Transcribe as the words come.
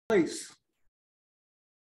place.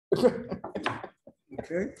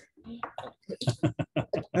 Okay.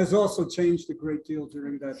 Has also changed a great deal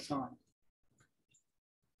during that time.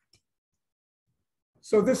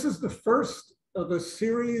 So this is the first of a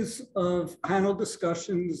series of panel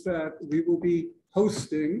discussions that we will be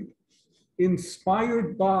hosting,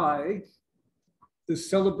 inspired by the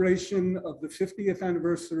celebration of the 50th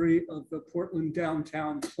anniversary of the Portland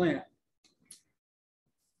Downtown Plan.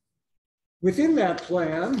 Within that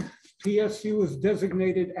plan, PSU is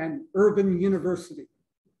designated an urban university.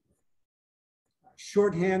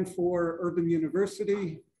 Shorthand for urban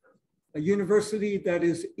university, a university that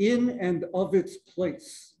is in and of its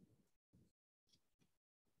place.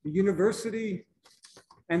 The university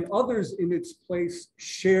and others in its place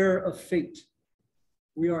share a fate.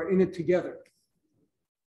 We are in it together.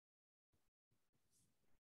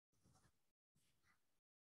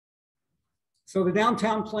 So the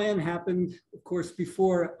downtown plan happened, of course,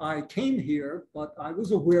 before I came here, but I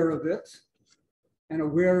was aware of it and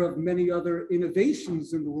aware of many other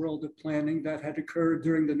innovations in the world of planning that had occurred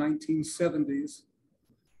during the 1970s.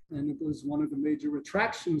 And it was one of the major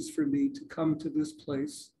attractions for me to come to this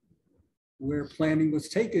place where planning was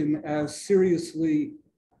taken as seriously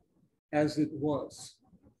as it was.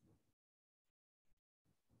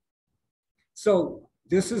 So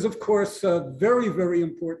this is, of course, a very, very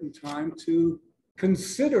important time to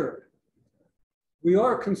consider. We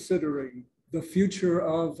are considering the future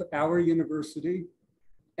of our university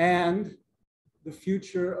and the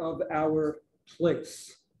future of our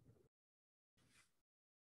place.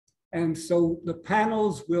 And so the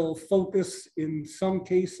panels will focus in some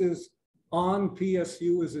cases on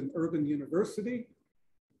PSU as an urban university,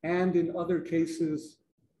 and in other cases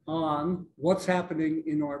on what's happening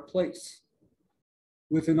in our place,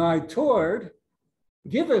 with an eye toward,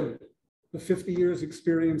 given the 50 years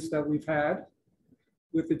experience that we've had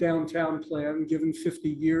with the downtown plan, given 50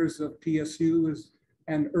 years of PSU as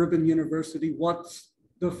an urban university, what's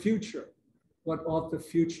the future? What ought the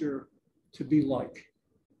future to be like?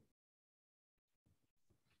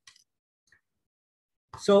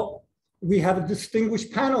 So we have a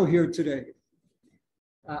distinguished panel here today.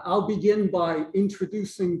 I'll begin by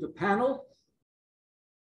introducing the panel.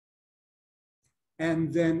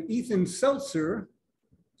 And then Ethan Seltzer,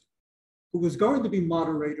 who was going to be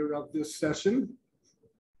moderator of this session,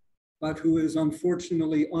 but who is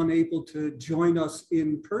unfortunately unable to join us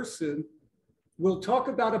in person, will talk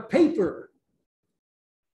about a paper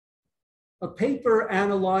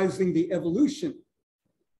analyzing the evolution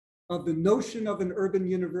of the notion of an urban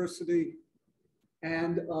university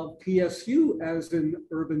and of PSU as an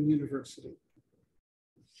urban university.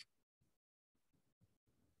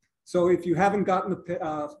 So if you haven't gotten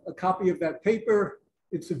a copy of that paper,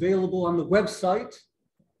 it's available on the website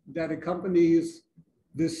that accompanies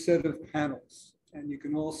this set of panels. And you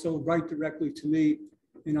can also write directly to me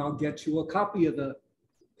and I'll get you a copy of the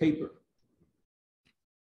paper.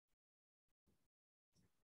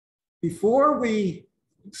 Before we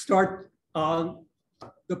start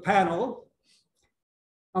the panel,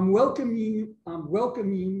 I'm welcoming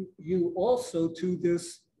you also to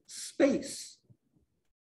this space.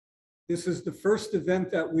 This is the first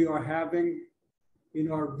event that we are having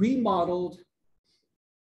in our remodeled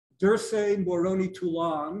Dirce Moroni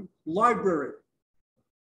Toulan library.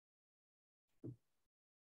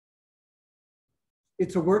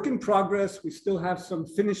 It's a work in progress. We still have some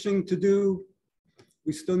finishing to do.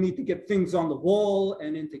 We still need to get things on the wall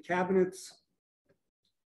and into cabinets.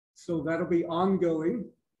 So that'll be ongoing.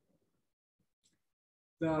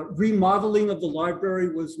 The remodeling of the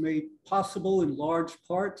library was made possible in large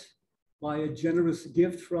part by a generous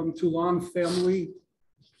gift from Toulan family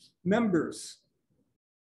members.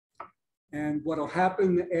 And what will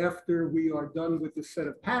happen after we are done with this set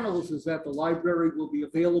of panels is that the library will be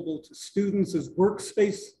available to students as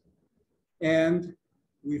workspace, and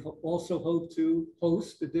we also hope to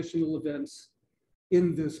host additional events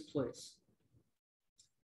in this place.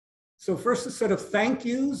 So first, a set of thank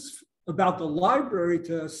yous about the library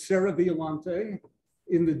to Sarah Violante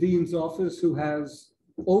in the Dean's office, who has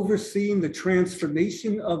overseen the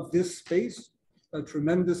transformation of this space, a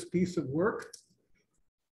tremendous piece of work.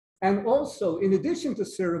 And also, in addition to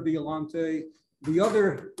Sarah Violante, the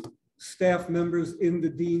other staff members in the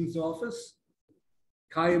Dean's office,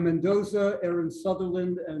 Kaya Mendoza, Erin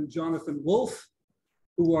Sutherland, and Jonathan Wolf,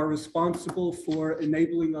 who are responsible for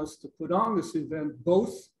enabling us to put on this event,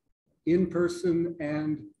 both in person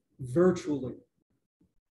and virtually.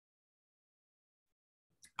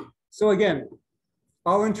 So again,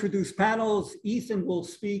 I'll introduce panels. Ethan will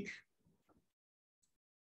speak.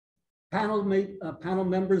 Panel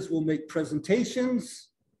members will make presentations.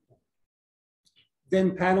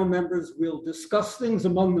 Then panel members will discuss things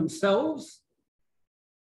among themselves.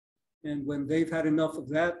 And when they've had enough of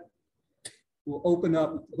that, we'll open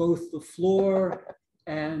up both the floor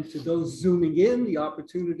and to those zooming in, the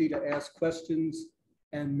opportunity to ask questions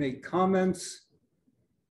and make comments.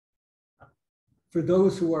 For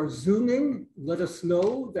those who are Zooming, let us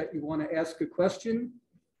know that you want to ask a question,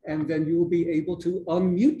 and then you will be able to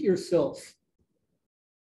unmute yourself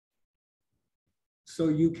so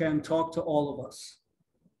you can talk to all of us.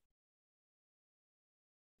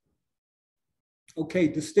 Okay,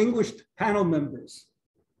 distinguished panel members.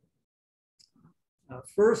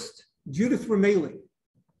 First, Judith Rameli.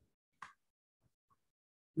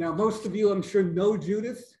 Now, most of you, I'm sure, know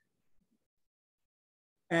Judith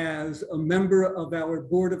as a member of our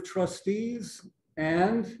Board of Trustees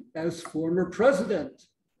and as former president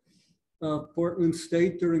of Portland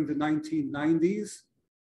State during the 1990s.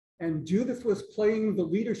 And Judith was playing the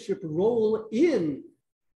leadership role in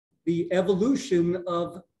the evolution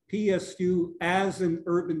of PSU as an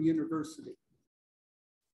urban university,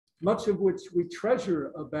 much of which we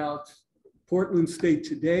treasure about Portland State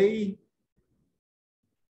today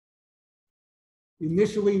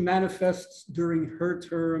initially manifests during her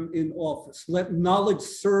term in office. Let knowledge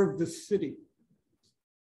serve the city.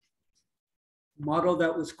 A motto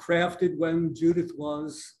that was crafted when Judith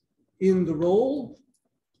was in the role,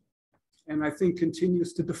 and I think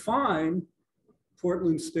continues to define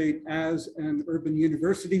Portland State as an urban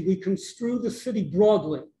university. We construe the city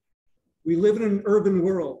broadly. We live in an urban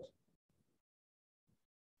world.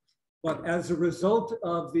 But as a result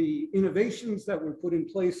of the innovations that were put in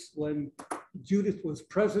place when Judith was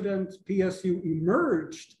president, PSU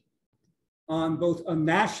emerged on both a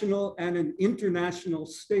national and an international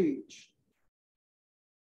stage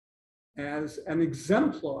as an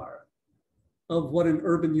exemplar of what an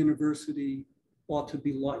urban university ought to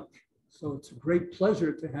be like. So it's a great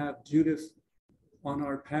pleasure to have Judith on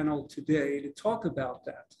our panel today to talk about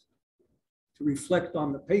that, to reflect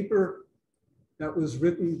on the paper that was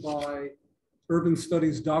written by Urban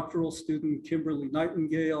Studies doctoral student Kimberly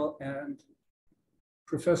Nightingale and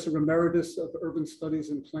Professor Emeritus of Urban Studies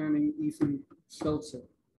and Planning, Ethan Seltzer.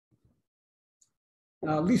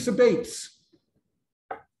 Lisa Bates,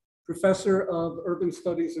 Professor of Urban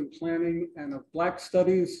Studies and Planning and of Black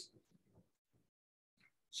Studies.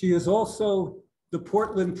 She is also the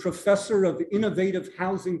Portland Professor of Innovative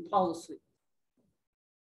Housing Policy.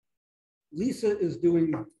 Lisa is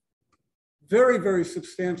doing very, very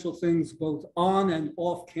substantial things both on and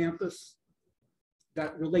off campus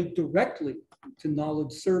that relate directly to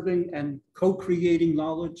knowledge serving and co-creating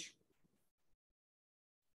knowledge.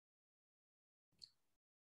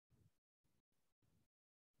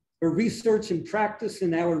 Her research and practice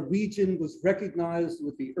in our region was recognized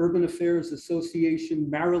with the Urban Affairs Association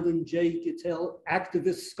Marilyn J. Gittell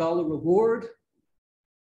Activist Scholar Award.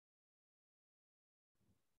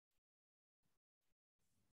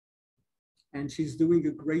 And she's doing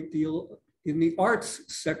a great deal in the arts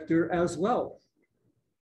sector as well.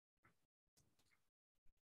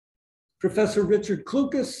 Professor Richard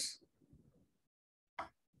Klukas,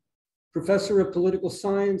 Professor of Political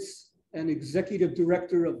Science and Executive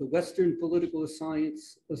Director of the Western Political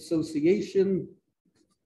Science Association,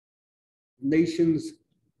 the nation's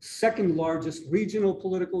second largest regional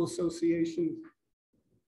political association,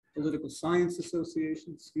 political science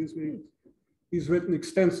association, excuse me. He's written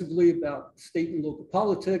extensively about state and local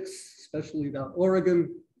politics, especially about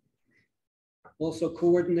Oregon. Also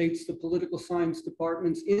coordinates the political science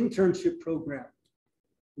department's internship program,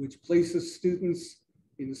 which places students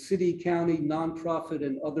in city, county, nonprofit,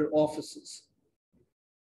 and other offices.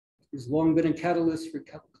 He's long been a catalyst for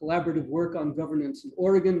collaborative work on governance in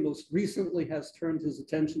Oregon. Most recently has turned his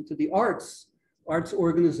attention to the arts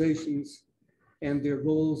organizations, and their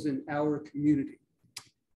roles in our community.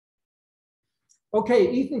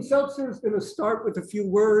 Okay, Ethan Seltzer is going to start with a few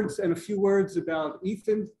words about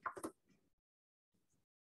Ethan.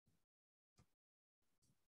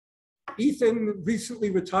 Ethan recently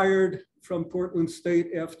retired from Portland State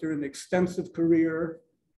after an extensive career,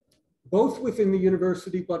 both within the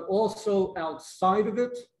university, but also outside of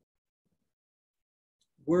it,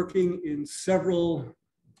 working in several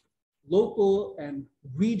local and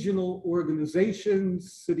regional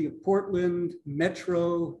organizations, City of Portland,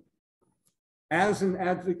 Metro, as an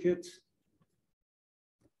advocate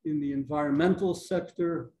in the environmental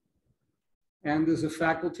sector, and as a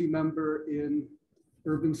faculty member in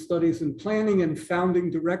Urban Studies and Planning and founding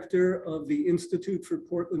director of the Institute for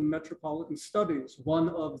Portland Metropolitan Studies, one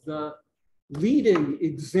of the leading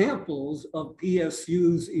examples of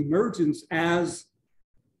PSU's emergence as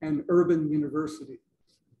an urban university.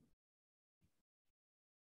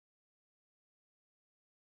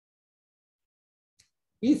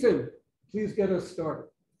 Ethan, please get us started.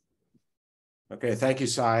 Okay, thank you,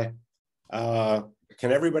 Cy.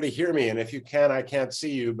 Can everybody hear me? And if you can, I can't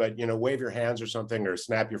see you, but wave your hands or something, or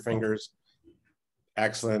snap your fingers.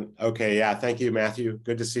 Excellent. Okay, yeah, thank you, Matthew.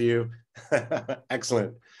 Good to see you.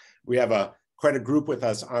 Excellent. We have quite a group with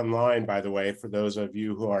us online, by the way, for those of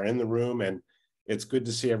you who are in the room, and it's good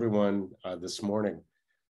to see everyone this morning.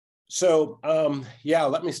 So yeah,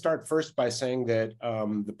 let me start first by saying that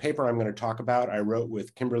the paper I'm going to talk about, I wrote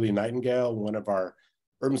with Kimberly Nightingale, one of our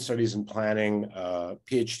urban studies and planning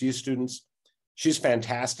PhD students. She's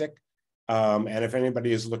fantastic. And if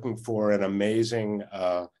anybody is looking for an amazing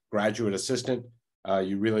graduate assistant,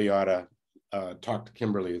 you really ought to talk to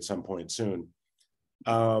Kimberly at some point soon.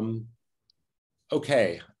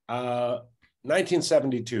 Okay,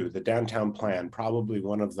 1972, the downtown plan, probably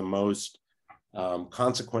one of the most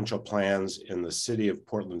consequential plans in the city of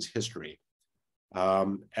Portland's history.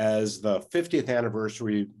 As the 50th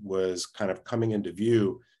anniversary was kind of coming into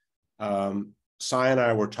view, Cy and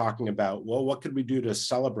I were talking about, well, what could we do to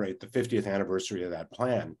celebrate the 50th anniversary of that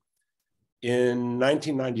plan? In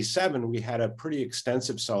 1997, we had a pretty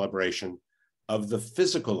extensive celebration of the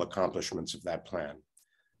physical accomplishments of that plan,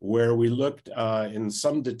 where we looked in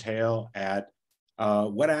some detail at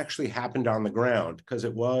what actually happened on the ground, because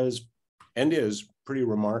it was and is pretty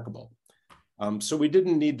remarkable. So we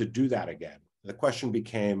didn't need to do that again. The question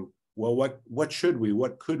became, well, what should we,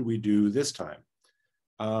 what could we do this time?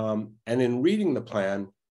 And in reading the plan,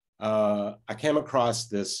 I came across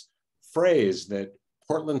this phrase that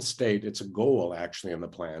Portland State, it's a goal actually in the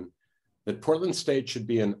plan, that Portland State should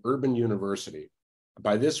be an urban university.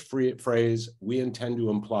 By this phrase, we intend to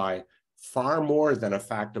imply far more than a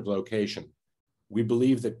fact of location. We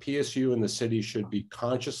believe that PSU and the city should be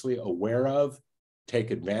consciously aware of,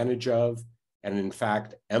 take advantage of, and in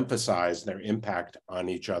fact, emphasize their impact on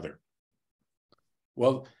each other.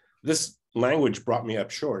 Well, this language brought me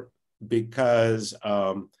up short because,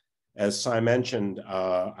 as Cy mentioned,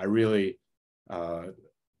 I really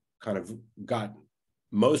kind of got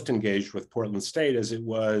most engaged with Portland State as it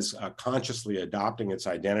was consciously adopting its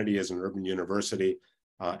identity as an urban university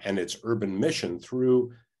and its urban mission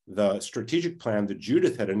through the strategic plan that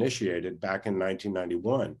Judith had initiated back in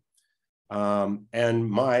 1991. And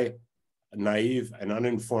my naive and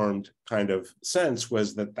uninformed kind of sense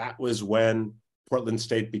was that that was when Portland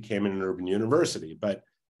State became an urban university. But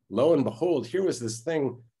lo and behold, here was this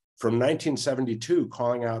thing from 1972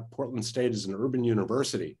 calling out Portland State as an urban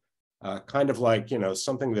university, kind of like,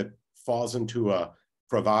 something that falls into a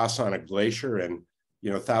crevasse on a glacier and,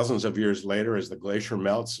 thousands of years later, as the glacier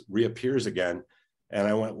melts, reappears again. And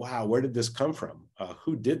I went, wow, where did this come from?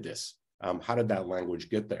 Who did this? How did that language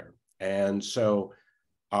get there? And so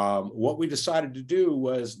what we decided to do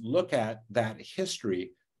was look at that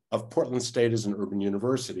history of Portland State as an urban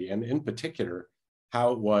university, and in particular,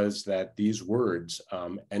 how it was that these words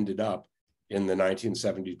ended up in the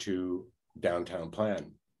 1972 downtown plan.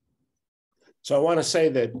 So I want to say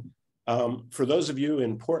that for those of you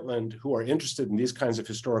in Portland who are interested in these kinds of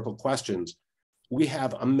historical questions, we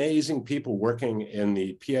have amazing people working in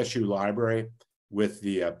the PSU library with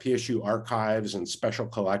the PSU archives and special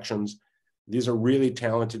collections. These are really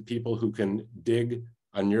talented people who can dig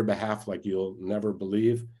on your behalf like you'll never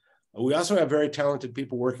believe. We also have very talented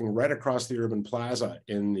people working right across the urban plaza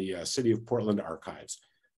in the City of Portland archives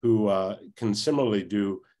who can similarly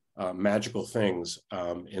do magical things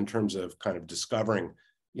in terms of kind of discovering,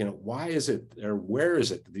 why is it, or where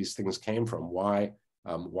is it that these things came from? Why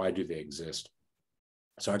do they exist?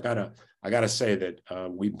 So I gotta say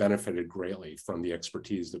that we benefited greatly from the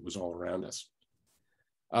expertise that was all around us.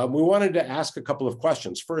 We wanted to ask a couple of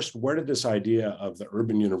questions. First, where did this idea of the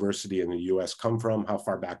urban university in the US come from? How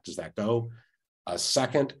far back does that go?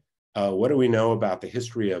 Second, what do we know about the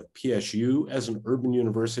history of PSU as an urban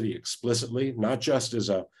university explicitly, not just as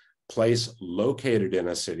a place located in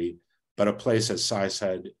a city, but a place, as Cy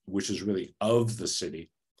said, which is really of the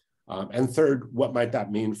city? And third, what might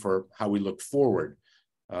that mean for how we look forward?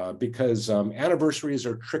 Because anniversaries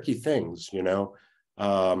are tricky things,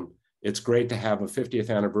 it's great to have a 50th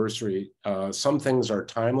anniversary. Some things are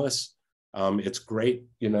timeless. It's great,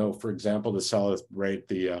 for example, to celebrate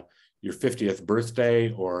your 50th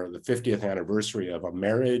birthday or the 50th anniversary of a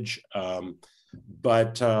marriage.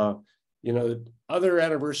 But other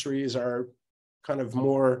anniversaries are kind of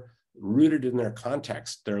more rooted in their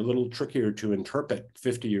context. They're a little trickier to interpret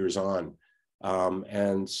 50 years on.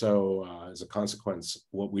 And so as a consequence,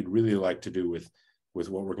 what we'd really like to do with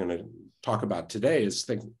what we're going to talk about today is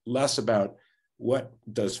think less about what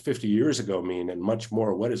does 50 years ago mean and much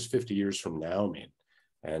more, what does 50 years from now mean?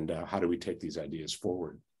 And how do we take these ideas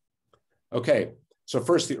forward? Okay, So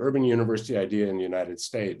first, the urban university idea in the United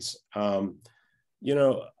States. You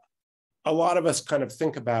know, a lot of us kind of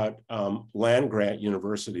think about land grant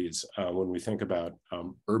universities when we think about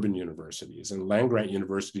urban universities. And land grant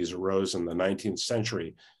universities arose in the 19th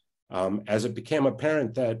century as it became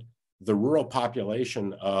apparent that the rural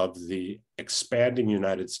population of the expanding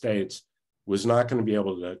United States was not going to be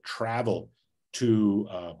able to travel to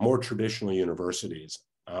more traditional universities.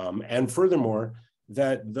 And furthermore,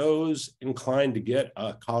 that those inclined to get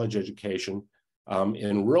a college education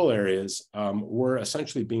in rural areas were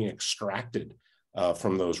essentially being extracted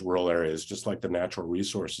from those rural areas, just like the natural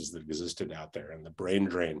resources that existed out there. And the brain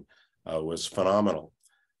drain was phenomenal.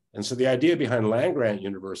 And so the idea behind land-grant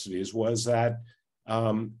universities was that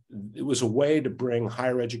it was a way to bring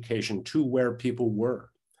higher education to where people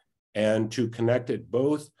were and to connect it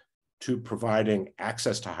both to providing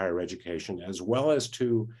access to higher education as well as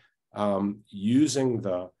to using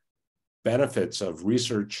the benefits of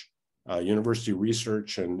research, university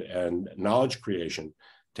research and knowledge creation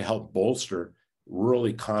to help bolster rural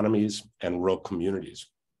economies and rural communities.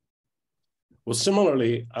 Well,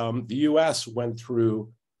 similarly, the US went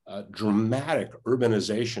through dramatic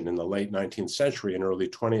urbanization in the late 19th century and early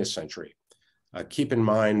 20th century. Keep in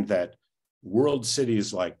mind that world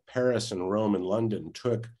cities like Paris and Rome and London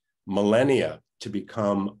took millennia to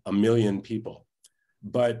become 1 million people.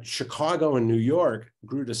 But Chicago and New York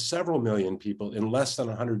grew to several million people in less than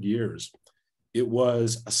 100 years. It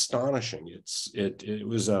was astonishing.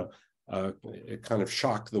 It kind of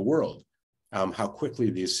shocked the world how quickly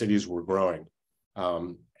these cities were growing.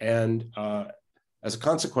 As a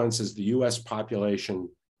consequence, as the US population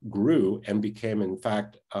grew and became, in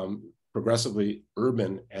fact, progressively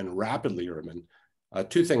urban and rapidly urban,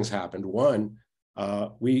 two things happened. One,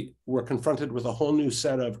 we were confronted with a whole new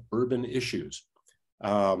set of urban issues.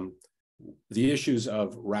 The issues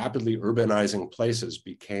of rapidly urbanizing places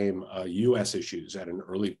became US issues at an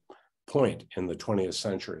early point in the 20th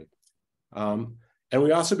century. And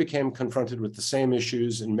we also became confronted with the same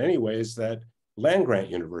issues in many ways that land-grant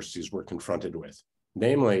universities were confronted with.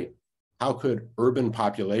 Namely, how could urban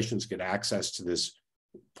populations get access to this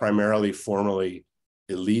primarily formally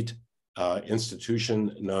elite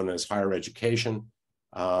institution known as higher education?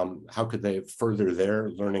 How could they further their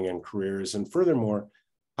learning and careers? And furthermore,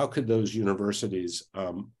 how could those universities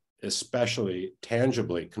especially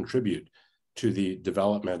tangibly contribute to the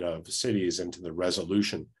development of cities and to the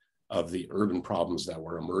resolution of the urban problems that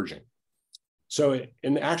were emerging? So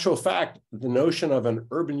in actual fact, the notion of an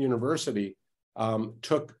urban university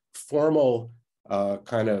took formal,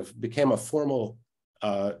 became a formal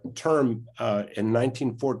term in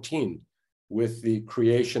 1914 with the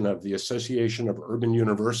creation of the Association of Urban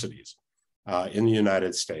Universities in the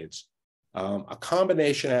United States. A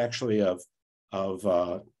combination actually of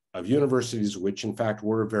universities which in fact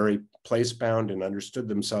were very place-bound and understood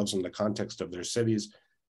themselves in the context of their cities,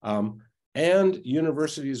 and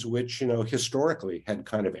universities which, historically had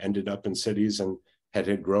kind of ended up in cities and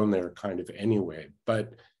had grown there kind of anyway.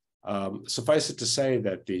 But suffice it to say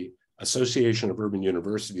that the Association of Urban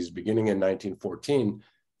Universities, beginning in 1914,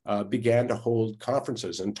 began to hold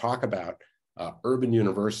conferences and talk about urban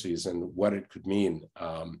universities and what it could mean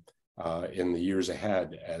in the years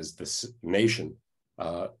ahead as the nation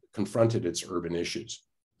confronted its urban issues.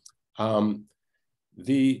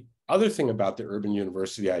 The other thing about the urban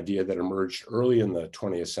university idea that emerged early in the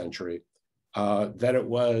 20th century, that it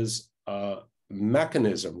was a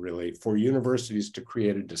mechanism really for universities to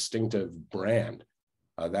create a distinctive brand.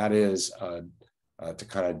 That is to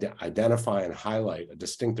kind of identify and highlight a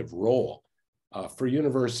distinctive role for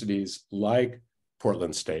universities like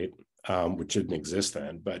Portland State, which didn't exist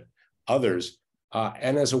then, but others,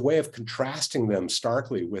 and as a way of contrasting them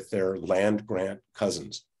starkly with their land grant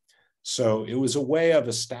cousins. So it was a way of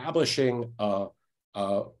establishing a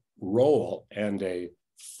role and a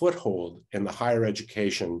foothold in the higher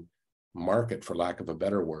education market, for lack of a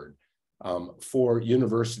better word, for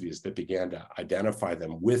universities that began to identify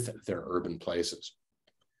them with their urban places.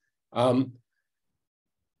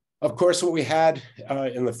 Of course, what we had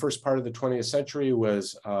in the first part of the 20th century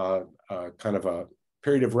was kind of a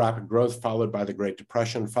period of rapid growth followed by the Great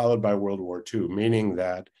Depression, followed by World War II, meaning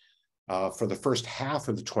that for the first half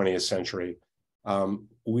of the 20th century,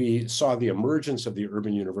 we saw the emergence of the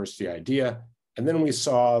urban university idea, and then we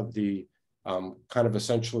saw the kind of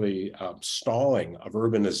essentially stalling of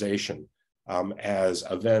urbanization as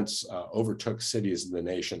events overtook cities in the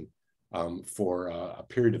nation for a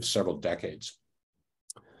period of several decades.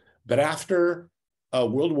 But after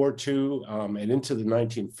World War II and into the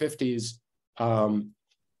 1950s,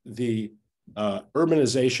 the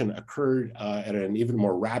urbanization occurred at an even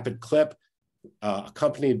more rapid clip.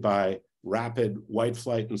 accompanied by rapid white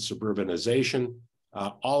flight and suburbanization,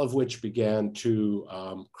 all of which began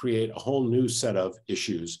to create a whole new set of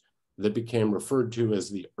issues that became referred to as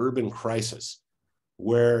the urban crisis,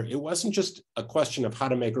 where it wasn't just a question of how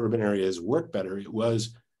to make urban areas work better. It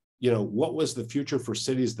was, what was the future for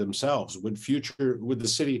cities themselves? Would the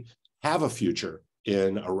city have a future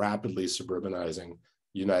in a rapidly suburbanizing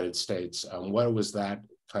United States? What was that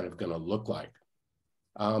kind of going to look like?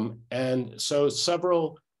 And so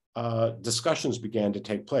several discussions began to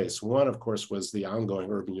take place. One, of course, was the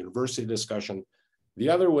ongoing urban university discussion. The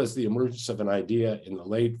other was the emergence of an idea in the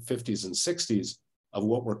late 50s and 60s of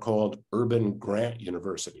what were called urban grant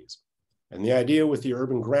universities. And the idea with the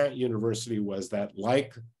urban grant university was that,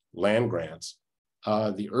 like land grants,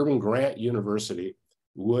 the urban grant university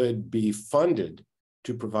would be funded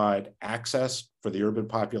to provide access for the urban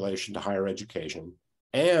population to higher education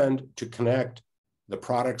and to connect the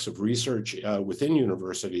products of research within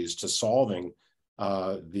universities to solving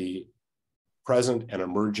the present and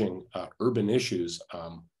emerging urban issues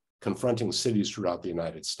confronting cities throughout the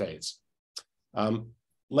United States.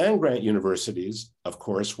 Land grant universities, of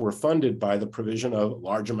course, were funded by the provision of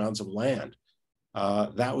large amounts of land.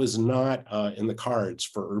 That was not in the cards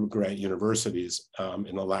for urban grant universities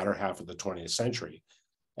in the latter half of the 20th century.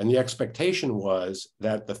 And the expectation was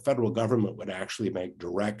that the federal government would actually make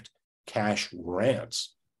direct cash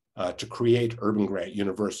grants to create urban grant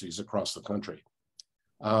universities across the country.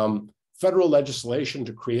 Federal legislation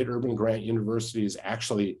to create urban grant universities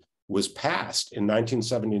actually was passed in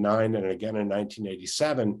 1979 and again in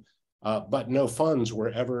 1987, but no funds were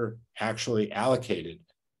ever actually allocated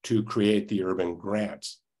to create the urban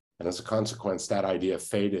grants. And as a consequence, that idea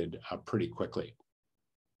faded pretty quickly.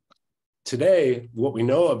 Today, what we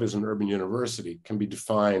know of as an urban university can be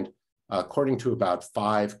defined according to about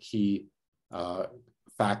 5 key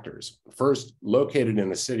factors. First, located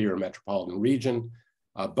in a city or metropolitan region,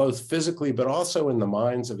 both physically, but also in the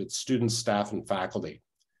minds of its students, staff, and faculty.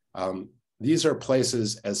 These are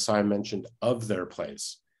places, as Sy mentioned, of their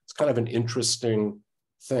place. It's kind of an interesting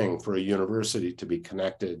thing for a university to be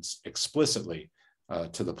connected explicitly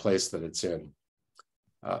to the place that it's in.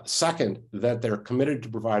 Second, that they're committed to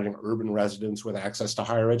providing urban residents with access to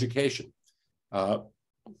higher education.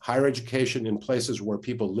 Higher education in places where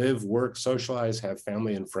people live, work, socialize, have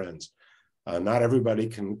family and friends. Not everybody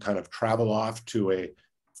can kind of travel off to a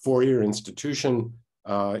 4-year institution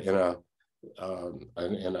in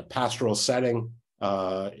a pastoral setting.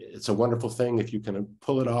 It's a wonderful thing if you can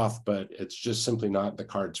pull it off, but it's just simply not the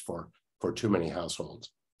cards for too many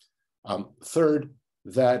households. Third,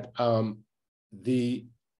 that the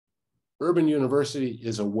urban university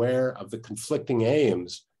is aware of the conflicting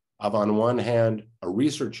aims of, on one hand, a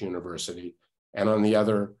research university, and on the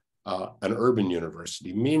other, an urban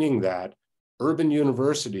university, meaning that urban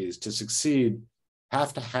universities, to succeed,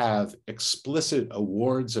 have to have explicit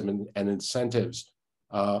awards and incentives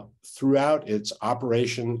throughout its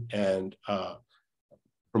operation and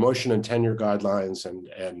promotion and tenure guidelines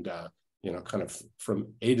and kind of from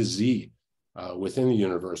A to Z within the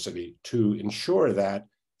university to ensure that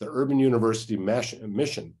the urban university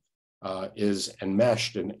mission is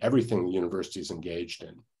enmeshed in everything the university is engaged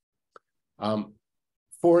in.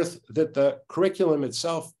 Fourth, that the curriculum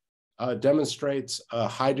itself demonstrates a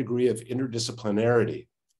high degree of interdisciplinarity.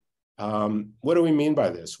 What do we mean by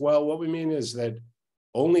this? Well, what we mean is that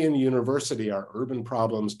only in the university are urban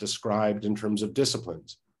problems described in terms of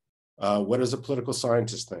disciplines. What does a political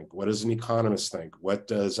scientist think? What does an economist think? What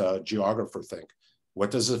does a geographer think? What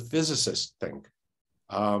does a physicist think?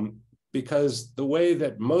 Because the way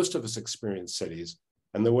that most of us experience cities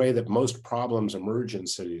and the way that most problems emerge in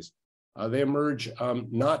cities, they emerge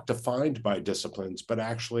not defined by disciplines, but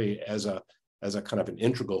actually as a kind of an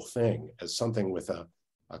integral thing, as something with a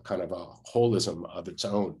kind of a holism of its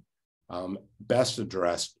own, best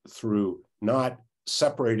addressed through not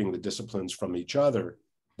separating the disciplines from each other,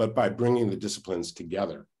 but by bringing the disciplines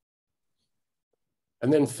together.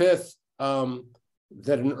 And then fifth,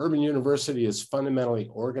 that an urban university is fundamentally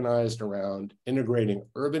organized around integrating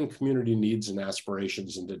urban community needs and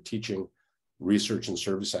aspirations into teaching, research, and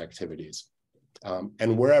service activities.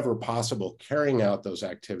 And wherever possible, carrying out those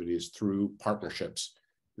activities through partnerships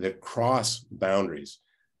that cross boundaries,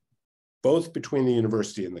 both between the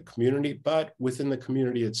university and the community, but within the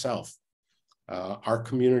community itself. Our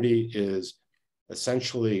community is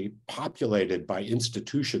essentially populated by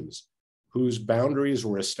institutions whose boundaries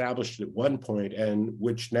were established at one point and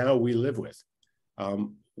which now we live with.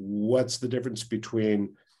 What's the difference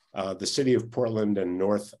between the city of Portland and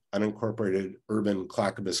North unincorporated urban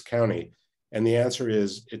Clackamas County? And the answer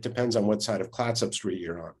is, it depends on what side of Clatsop Street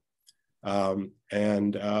you're In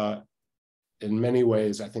many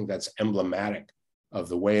ways, I think that's emblematic of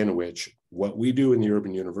the way in which what we do in the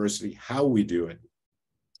urban university, how we do it,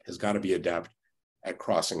 has got to be adept at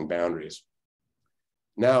crossing boundaries.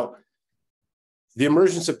 Now, the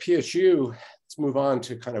emergence of PSU, let's move on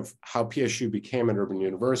to kind of how PSU became an urban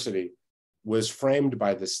university, was framed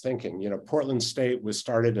by this thinking. You know, Portland State was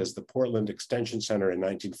started as the Portland Extension Center in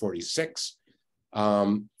 1946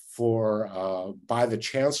 by the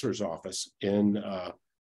Chancellor's office in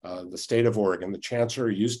the state of Oregon. The Chancellor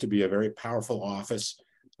used to be a very powerful office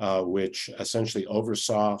which essentially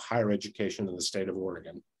oversaw higher education in the state of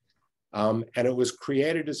Oregon. And it was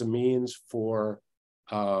created as a means for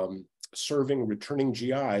serving returning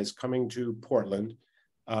GIs coming to Portland,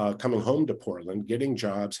 coming home to Portland, getting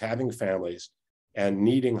jobs, having families, and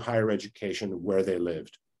needing higher education where they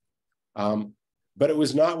lived. But it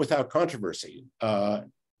was not without controversy.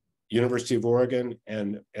 University of Oregon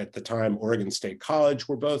and at the time Oregon State College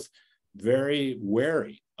were both very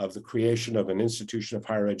wary of the creation of an institution of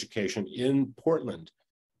higher education in Portland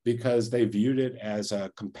because they viewed it as a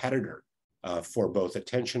competitor for both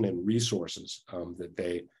attention and resources that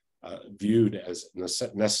they viewed as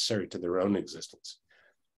necessary to their own existence.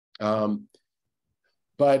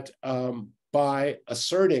 But by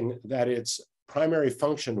asserting that its primary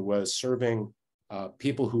function was serving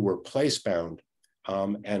people who were place-bound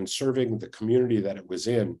and serving the community that it was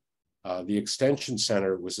in, the Extension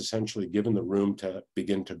Center was essentially given the room to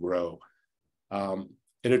begin to grow.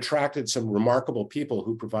 It attracted some remarkable people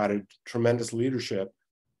who provided tremendous leadership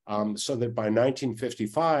so that by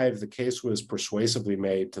 1955, the case was persuasively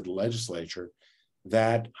made to the legislature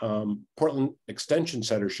that Portland Extension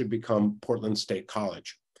Center should become Portland State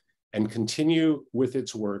College and continue with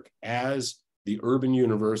its work as the urban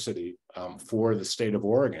university for the state of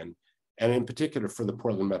Oregon, and in particular for the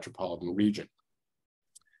Portland metropolitan region.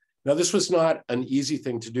 Now, this was not an easy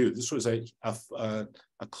thing to do. This was a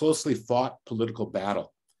closely fought political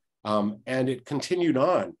battle, and it continued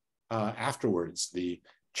on afterwards. The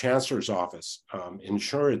Chancellor's office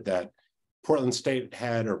ensured that Portland State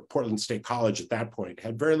Portland State College at that point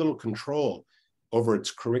had very little control over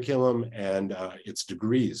its curriculum and its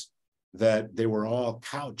degrees, that they were all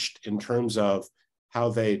couched in terms of how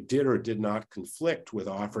they did or did not conflict with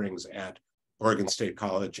offerings at Oregon State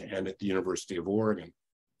College and at the University of Oregon.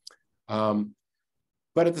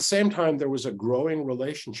 But at the same time, there was a growing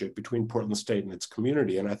relationship between Portland State and its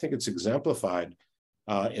community, and I think it's exemplified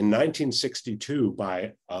in 1962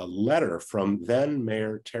 by a letter from then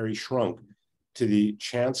Mayor Terry Schrunk to the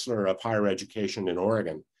Chancellor of Higher Education in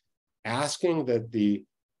Oregon, asking that the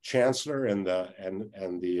Chancellor and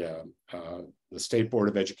the State Board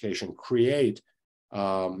of Education create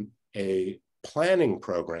a planning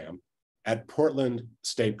program at Portland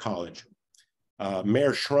State College.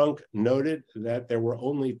 Mayor Schrunk noted that there were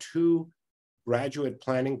only 2 graduate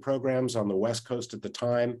planning programs on the West Coast at the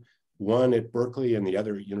time, one at Berkeley and the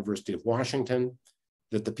other at University of Washington,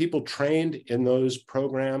 that the people trained in those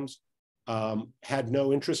programs had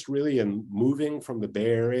no interest really in moving from the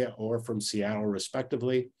Bay Area or from Seattle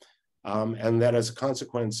respectively, and that as a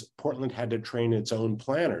consequence, Portland had to train its own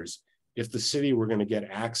planners if the city were going to get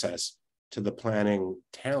access to the planning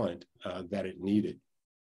talent that it needed.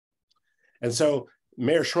 And so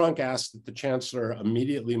Mayor Schrunk asked that the Chancellor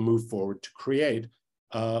immediately move forward to create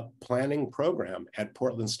a planning program at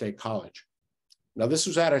Portland State College. Now, this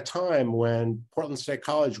was at a time when Portland State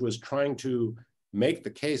College was trying to make the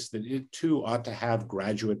case that it too ought to have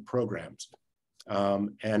graduate programs.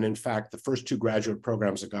 And in fact, the first 2 graduate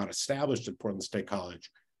programs that got established at Portland State College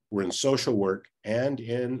were in social work and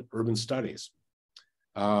in urban studies.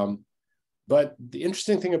 But the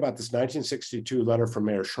interesting thing about this 1962 letter from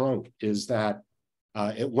Mayor Schrunk is that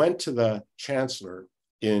it went to the Chancellor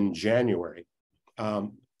in January.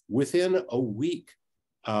 Within a week,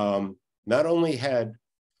 not only had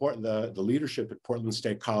the leadership at Portland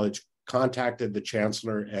State College contacted the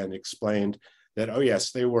Chancellor and explained that, oh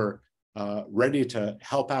yes, they were ready to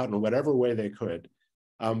help out in whatever way they could,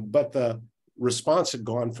 but the response had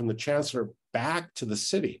gone from the Chancellor back to the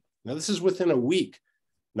city. Now, this is within a week.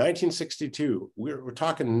 1962, we're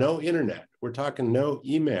talking no internet, we're talking no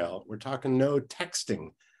email, we're talking no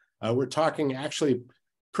texting, we're talking actually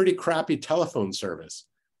pretty crappy telephone service.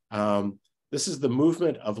 This is the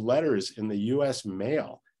movement of letters in the US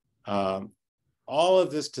mail. All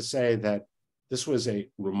of this to say that this was a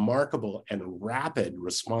remarkable and rapid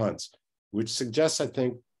response, which suggests, I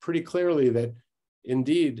think, pretty clearly that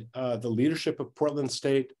indeed the leadership of Portland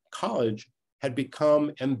State College had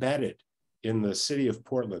become embedded in the city of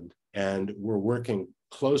Portland, and were working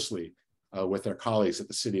closely with their colleagues at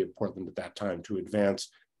the city of Portland at that time to advance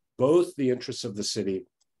both the interests of the city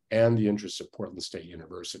and the interests of Portland State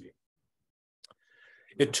University.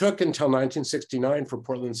 It took until 1969 for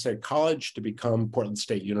Portland State College to become Portland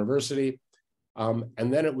State University.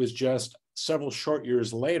 And then it was just several short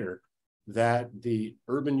years later that the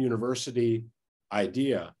urban university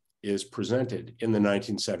idea is presented in the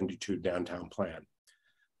 1972 downtown plan.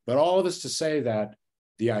 But all of this to say that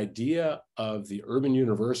the idea of the urban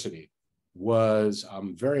university was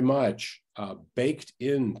very much baked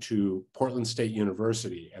into Portland State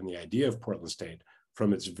University and the idea of Portland State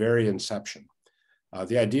from its very inception.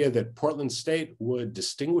 The idea that Portland State would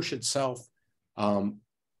distinguish itself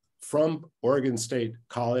from Oregon State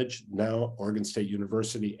College, now Oregon State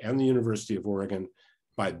University, and the University of Oregon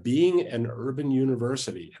by being an urban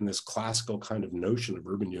university, and this classical kind of notion of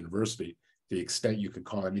urban university, the extent you could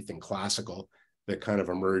call anything classical that kind of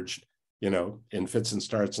emerged, in fits and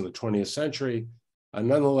starts in the 20th century.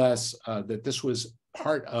 Nonetheless, that this was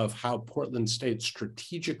part of how Portland State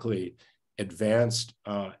strategically advanced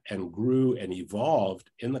and grew and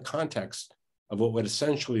evolved in the context of what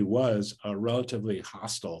essentially was a relatively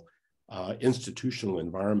hostile institutional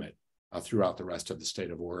environment throughout the rest of the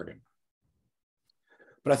state of Oregon.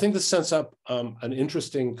 But I think this sets up an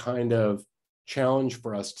interesting kind of challenge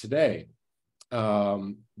for us today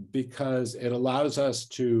because it allows us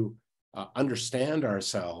to understand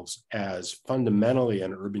ourselves as fundamentally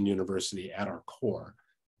an urban university at our core.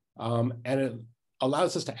 And it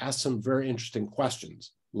allows us to ask some very interesting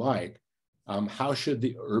questions like, how should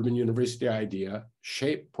the urban university idea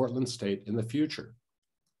shape Portland State in the future?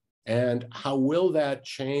 And how will that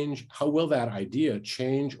change, how will that idea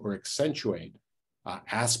change or accentuate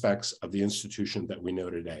aspects of the institution that we know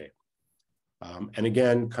today? And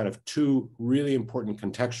again, kind of two really important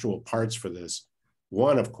contextual parts for this.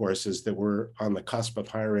 One, of course, is that we're on the cusp of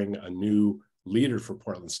hiring a new leader for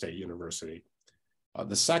Portland State University.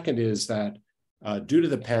 The second is that due to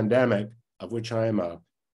the pandemic, of which I am a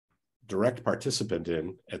direct participant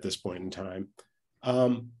in at this point in time,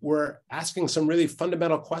 we're asking some really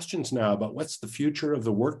fundamental questions now about what's the future of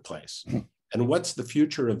the workplace and what's the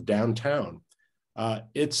future of downtown.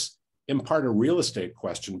 It's in part a real estate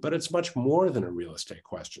question, but it's much more than a real estate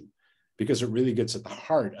question because it really gets at the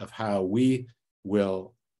heart of how we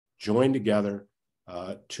will join together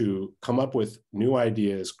to come up with new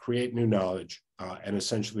ideas, create new knowledge, and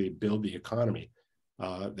essentially build the economy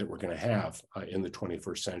that we're going to have in the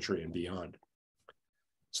 21st century and beyond.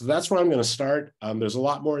 So that's where I'm going to start. There's a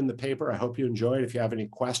lot more in the paper. I hope you enjoyed. If you have any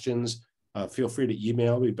questions, feel free to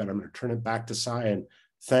email me, but I'm going to turn it back to Cy. And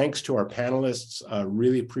thanks to our panelists.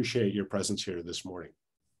 Really appreciate your presence here this morning.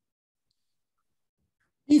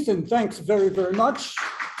 Ethan, thanks very, very much.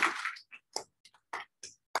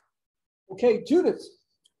 Okay, Judith,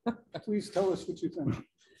 please tell us what you think.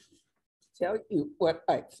 Tell you what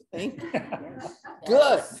I think.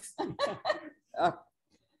 Good.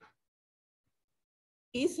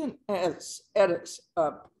 Ethan has set us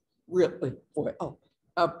up really well.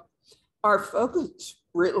 Our focus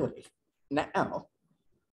really now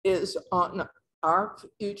is on our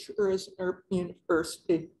future as an urban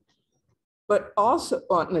university, but also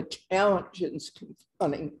on the challenges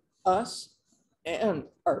confronting us and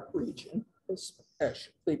our region,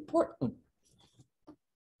 especially Portland.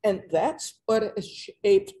 And that's what has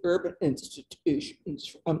shaped urban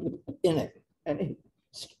institutions from the beginning. And it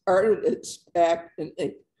started its back in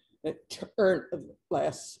the turn of the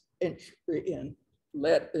last century and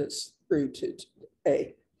led us through to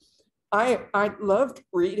today. I loved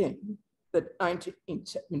reading the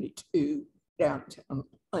 1972 downtown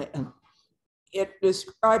plan. It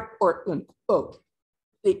described Portland, quote,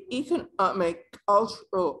 the economic,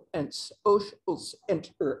 cultural, and social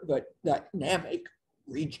center of a dynamic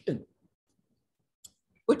region,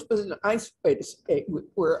 which was a nice way to say we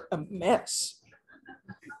were a mess.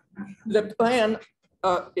 The plan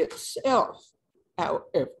itself,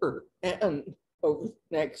 however, and over the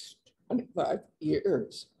next 25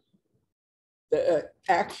 years, the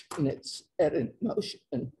action it's set in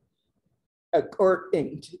motion,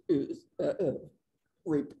 according to the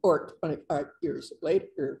report 25 years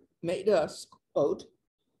later, made us, quote,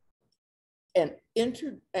 an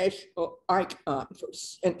international icon for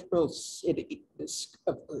Central City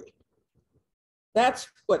discovery. That's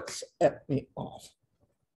what set me off,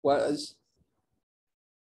 was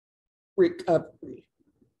recovery.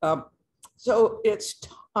 So it's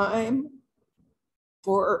time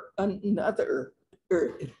for another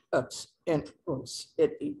period of Central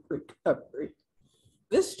City recovery.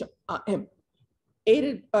 This time,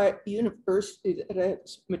 aided by a university that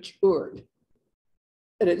has matured,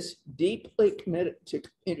 that is deeply committed to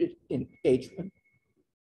community engagement,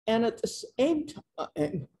 and at the same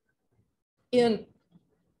time in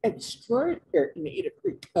extraordinary need of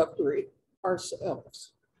recovery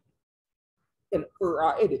ourselves in a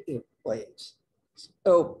variety of ways.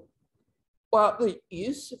 So while the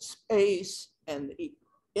use of space and the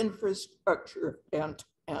infrastructure of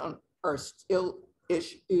downtown are still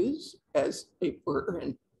issues as they were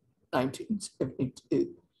in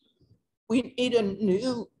 1972, we need a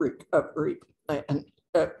new recovery plan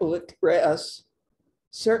that will address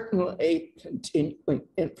certainly continuing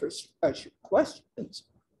infrastructure questions,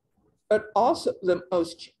 but also the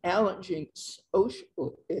most challenging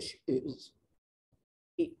social issues,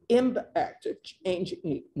 the impact of changing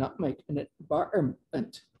economic and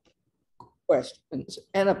environment questions,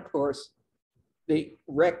 and of course, the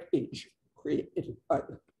wreckage created by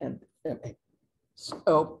the pandemic.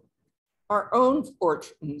 So our own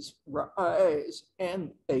fortunes rise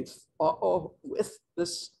and they fall with the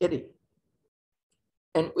city.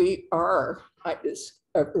 And we are, I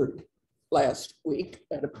discovered last week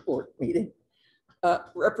at a board meeting,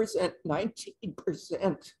 represent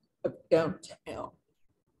 19% of downtown.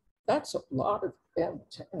 That's a lot of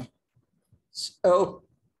downtown. So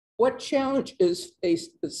what challenges face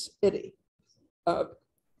the city?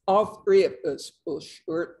 All three of us will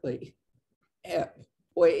shortly have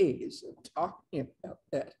ways of talking about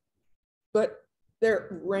that. But there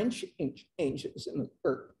are wrenching changes in the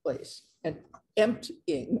workplace and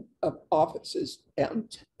emptying of offices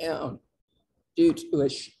downtown due to a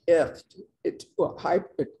shift into a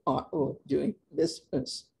hybrid model of doing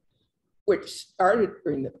business, which started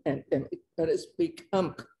during the pandemic, but has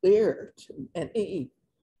become clear to many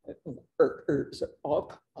workers of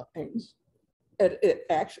all kinds that it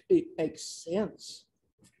actually makes sense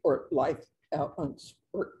for life balance,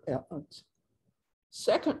 work balance.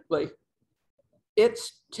 Secondly,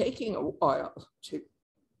 it's taking a while to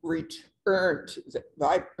return to the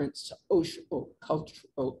vibrant social,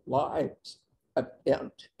 cultural lives of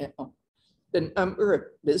downtown. The number of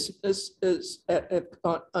businesses that have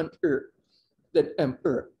gone under, the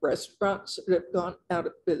number of restaurants that have gone out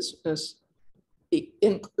of business, the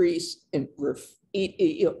increase in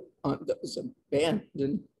graffiti on those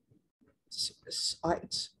abandoned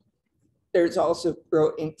sites. There's also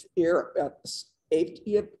growing fear about the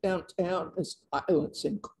safety of downtown as violence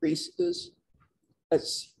increases, a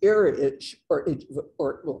serious shortage of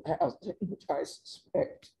affordable housing, which I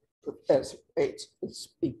suspect Professor Bates will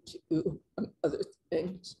speak to, among other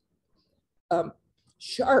things.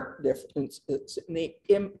 Sharp differences in the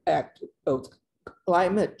impact of both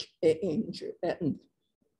climate change and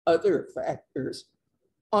other factors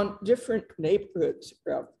on different neighborhoods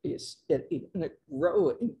throughout the city, and a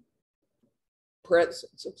growing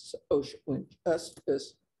presence of social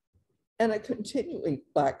injustice, and a continuing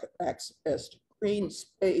lack of access to green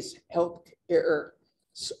space, healthcare,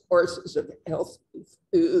 sources of healthy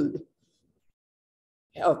food,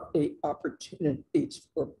 healthy opportunities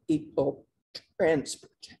for people,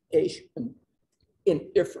 transportation in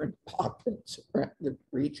different pockets around the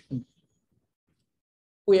region.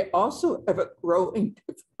 We also have a growing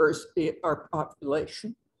diversity in our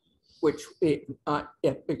population, which we have not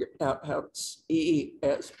yet figured out how to see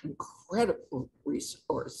as an incredible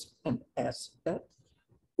resource and asset.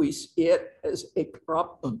 We see it as a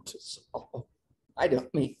problem to solve. I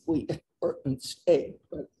don't mean we at Portland State,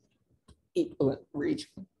 but people in the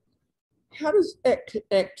region. How does that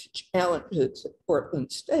connect to challenges at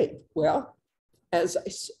Portland State? Well, as I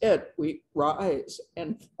said, we rise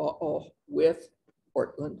and fall with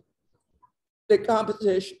Portland. The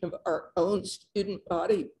composition of our own student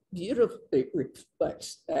body beautifully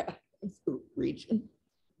reflects that of the region.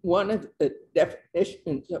 One of the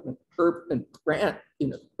definitions of an urban grant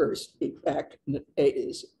university back in the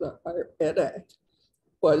days of the Higher Ed Act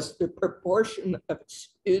was the proportion of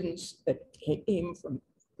students that came from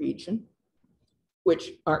the region, which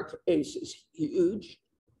in our case is huge.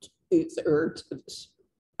 2/3 of the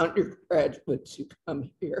undergraduates who come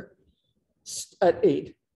here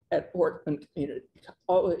studied at Portland Community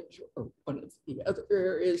College or one of the other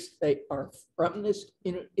areas. They are from this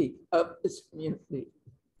community, of this community,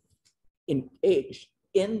 engaged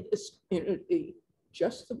in this community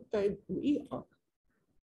just the way we are.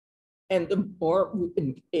 And the more we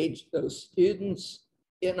engage those students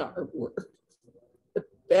in our work, the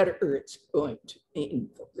better it's going to mean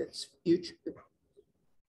for this future.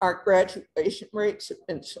 Our graduation rates have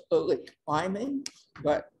been slowly climbing,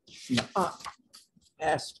 but not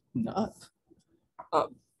fast enough.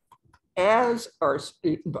 As our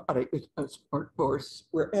student body becomes more diverse,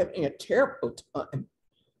 we're having a terrible time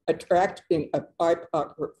attracting a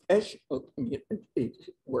BIPOC professional community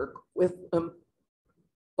to work with them.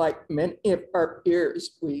 Like many of our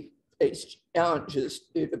peers, we face challenges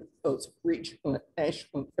due to both regional and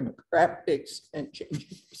national demographics and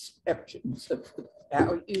changing perceptions of the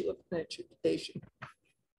value of an education.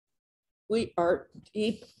 We are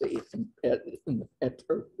deeply embedded in the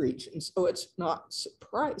metro region, so it's not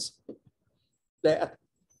surprising that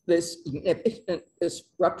the significant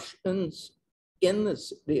disruptions in the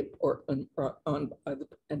city of Portland brought on by the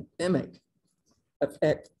pandemic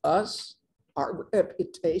affect us, our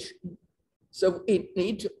reputation. So we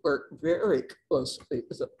need to work very closely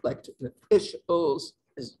as elected officials,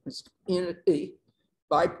 as community,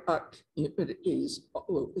 BIPOC communities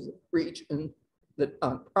all over the region, the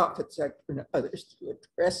nonprofit sector and others to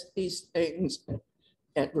address these things.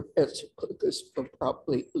 And Professor Lucas will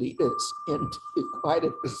probably lead us into quite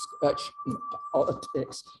a discussion of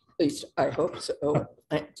politics. At least I hope so. I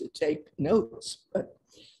plan to take notes. But,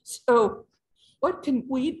 so what can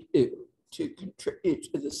we do to contribute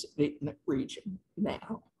to the city and the region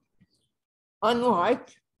now?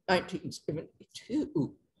 Unlike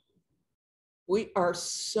 1972, we are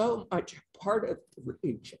so much a part of the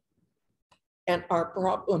region, and our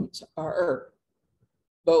problems are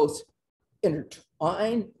both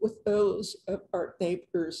intertwined with those of our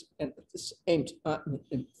neighbors and at the same time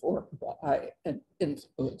informed by and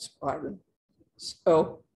influenced by them.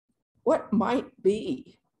 So what might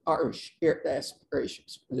be our shared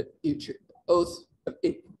aspirations for the future, both of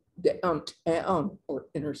the downtown or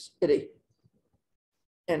inner city,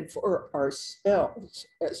 and for ourselves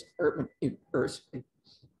as urban university?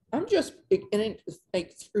 I'm just beginning to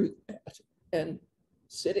think through that, and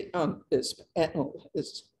sitting on this panel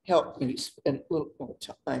has helped me spend a little more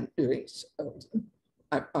time doing so than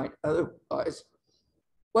I might otherwise.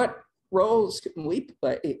 What roles can we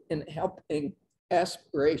play in helping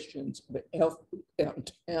aspirations of a healthy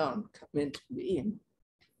downtown come into being?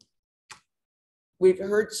 We've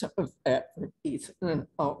heard some of that from Ethan, and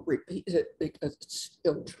I'll repeat it because it's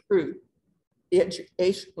still true. The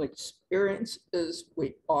educational experiences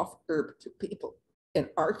we offer to people, in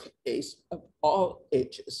our case, of all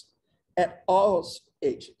ages, at all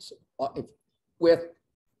stages of life, with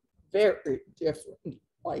very different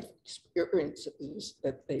life experiences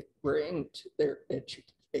that they bring to their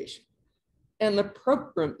education. And the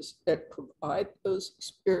programs that provide those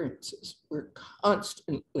experiences, we're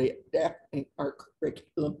constantly adapting our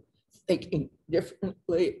curriculum, thinking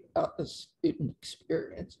differently about the student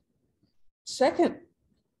experience. Second,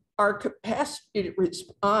 our capacity to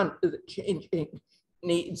respond to the changing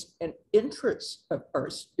needs and interests of our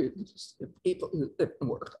students, the people who live and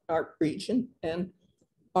work in our region and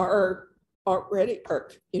are already our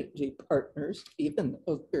community partners, even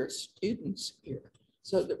though they're students here.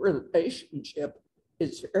 So the relationship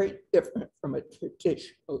is very different from a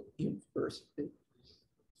traditional university.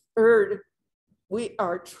 Third, we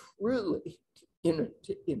are truly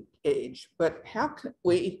community engaged, but how can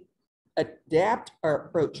we adapt our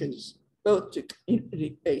approaches both to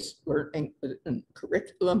community-based learning and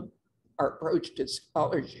curriculum, our approach to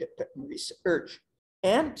scholarship and research,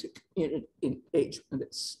 and to community engagement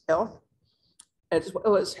itself, as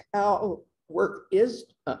well as how work is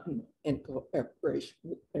done in collaboration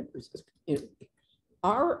with members of the community.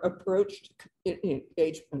 Our approach to community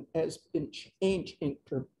engagement has been changing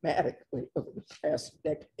dramatically over the past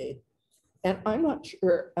decade. And I'm not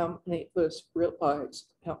sure how many of us realize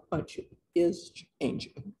how much it is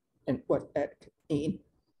changing and what that could mean.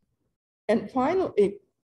 And finally,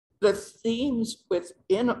 the themes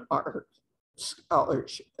within our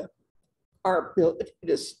scholarship, our ability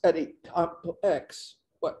to study complex,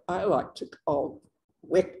 what I like to call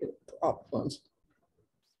wicked problems,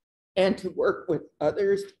 and to work with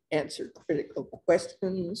others to answer critical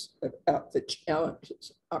questions about the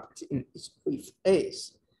challenges and opportunities we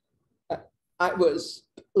face. I was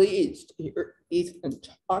pleased to hear Ethan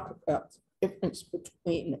talk about the difference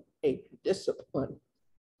between a discipline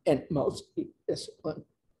and multi-discipline,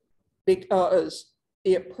 because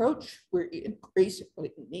the approach we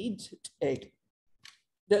increasingly need to take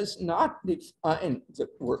does not define the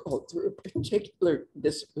world through a particular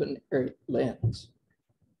disciplinary lens.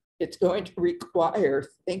 It's going to require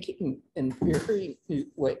thinking in very new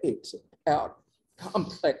ways about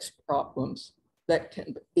complex problems that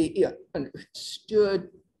can be understood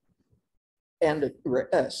and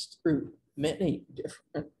addressed through many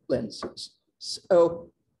different lenses.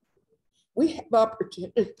 So we have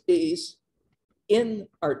opportunities in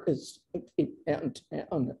our distinctive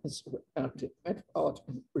downtown and surrounding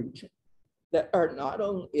metropolitan region that are not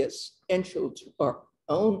only essential to our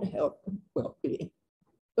own health and well-being,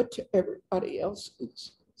 but to everybody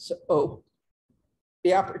else's. So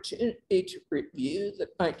the opportunity to review the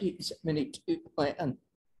 1972 plan,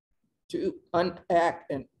 to unpack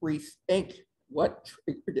and rethink what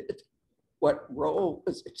triggered it, what role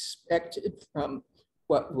was expected from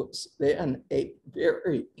what was then a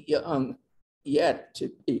very young, yet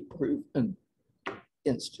to be proven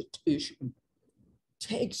institution,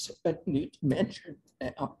 takes a new dimension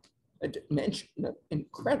now, a dimension of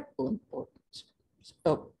incredible importance.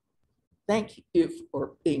 So thank you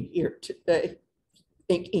for being here today,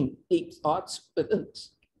 thinking deep thoughts with us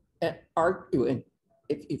and arguing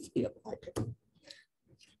if you feel like it.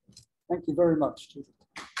 Thank you very much, Judith.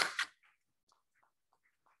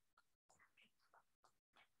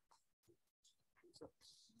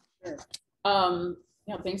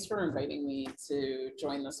 Thanks for inviting me to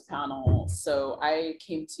join this panel. So I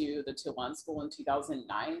came to the Toulan School in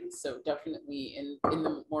 2009, so definitely in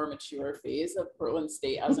the more mature phase of Portland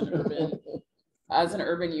State as an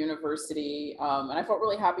urban university, and I felt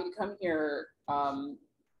really happy to come here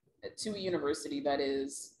to a university that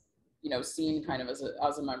is, seen kind of as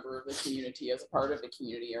a member of the community, as a part of the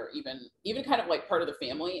community, or even kind of like part of the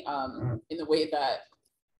family, in the way that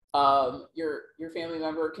your family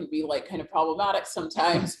member can be like kind of problematic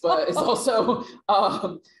sometimes, but is also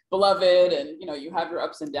beloved, and you have your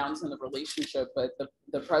ups and downs in the relationship, but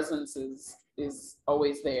the presence is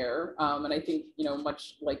always there. And I think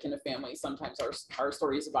much like in a family, sometimes our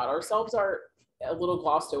stories about ourselves are a little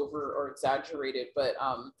glossed over or exaggerated, but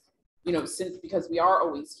because we are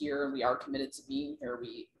always here and we are committed to being here,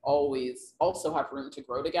 we always also have room to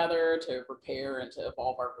grow together, to repair and to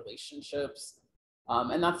evolve our relationships.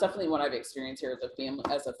 And that's definitely what I've experienced here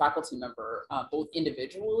as a faculty member, both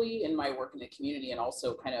individually in my work in the community and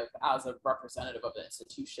also kind of as a representative of the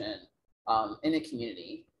institution in the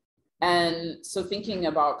community. And so thinking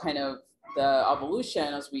about kind of the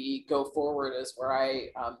evolution as we go forward is where I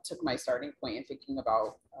took my starting point in thinking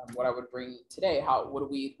about what I would bring today. What do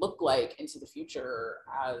we look like into the future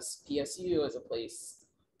as PSU, as a place,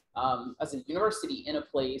 as a university in a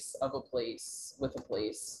place, of a place, with a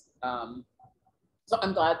place. So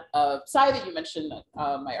I'm glad, Sai, that you mentioned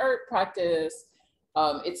my art practice.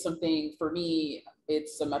 It's something for me,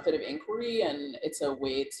 it's a method of inquiry, and it's a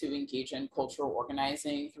way to engage in cultural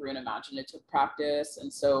organizing through an imaginative practice.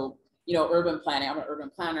 And so, urban planning, I'm an urban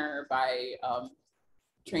planner by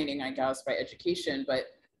training, I guess, by education, but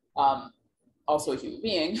also a human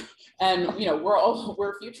being. And,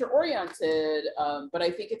 we're future oriented, but I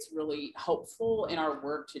think it's really helpful in our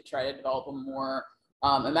work to try to develop a more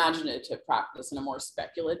imaginative practice and a more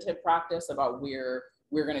speculative practice about where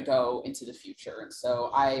we're going to go into the future. And so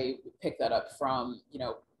I picked that up from,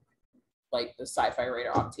 like the sci-fi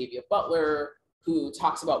writer Octavia Butler, who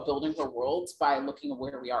talks about building her worlds by looking at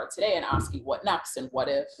where we are today and asking what next and what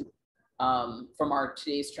if, from our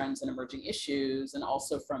today's trends and emerging issues, and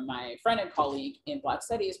also from my friend and colleague in Black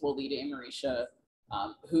Studies, Wolida Emeritus,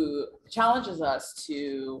 who challenges us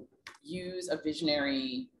to use a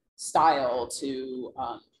visionary style to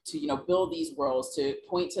build these worlds, to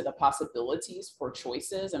point to the possibilities for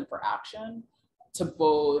choices and for action, to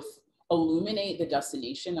both illuminate the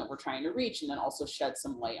destination that we're trying to reach, and then also shed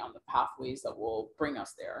some light on the pathways that will bring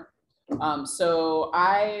us there. So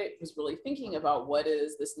I was really thinking about what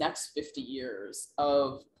is this next 50 years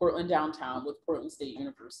of Portland downtown with Portland State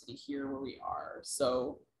University here where we are.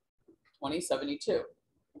 So 2072.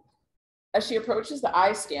 As she approaches the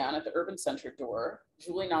eye scan at the Urban Center door,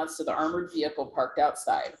 Julie nods to the armored vehicle parked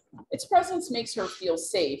outside. Its presence makes her feel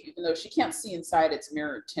safe, even though she can't see inside its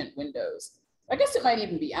mirrored tint windows. I guess it might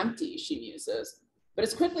even be empty, she muses, but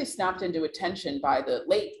it's quickly snapped into attention by the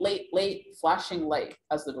late, late, late flashing light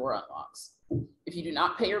as the door unlocks. If you do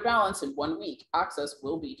not pay your balance in 1 week, access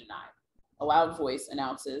will be denied, a loud voice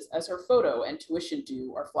announces as her photo and tuition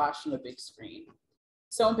due are flashed on a big screen.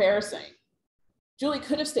 So embarrassing. Julie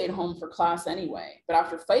could have stayed home for class anyway, but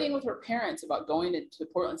after fighting with her parents about going to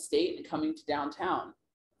Portland State and coming to downtown,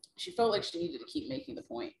 she felt like she needed to keep making the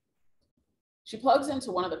point. She plugs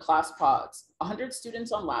into one of the class pods, 100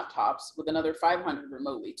 students on laptops with another 500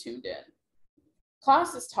 remotely tuned in.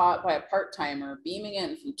 Class is taught by a part-timer beaming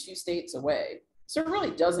in from 2 states away, so it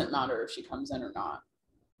really doesn't matter if she comes in or not.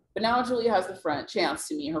 But now Julie has the chance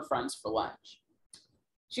to meet her friends for lunch.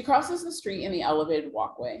 She crosses the street in the elevated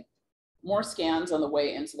walkway, more scans on the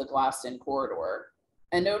way into the glassed-in corridor,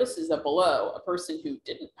 and notices that below, a person who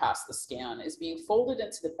didn't pass the scan is being folded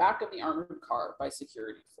into the back of the armored car by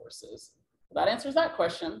security forces. Well, that answers that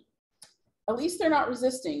question. At least they're not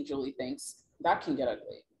resisting, Julie thinks. That can get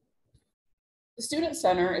ugly. The student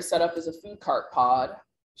center is set up as a food cart pod.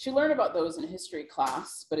 She learned about those in history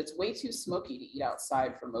class, but it's way too smoky to eat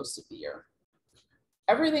outside for most of the year.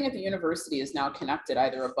 Everything at the university is now connected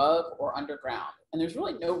either above or underground, and there's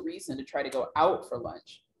really no reason to try to go out for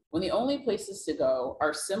lunch. when the only places to go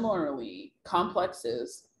are similarly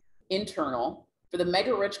complexes, internal, for the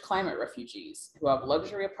mega-rich climate refugees who have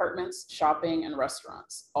luxury apartments, shopping, and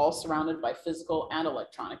restaurants, all surrounded by physical and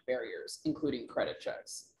electronic barriers, including credit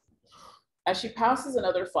checks. As she passes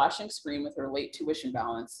another flashing screen with her late tuition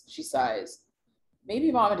balance, she sighs,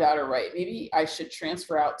 maybe mom and dad are right. Maybe I should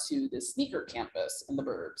transfer out to the sneaker campus in the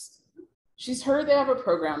burbs. She's heard they have a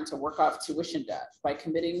program to work off tuition debt by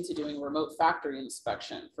committing to doing remote factory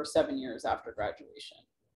inspection for 7 years after graduation.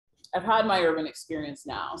 I've had my urban experience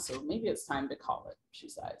now, so maybe it's time to call it, she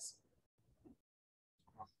sighs.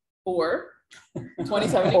 Or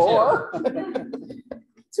 2072. Or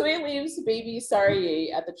Toulan leaves baby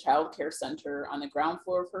Sari at the child care center on the ground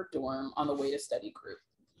floor of her dorm on the way to study group.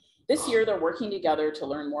 This year, they're working together to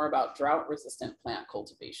learn more about drought-resistant plant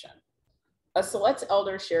cultivation. A select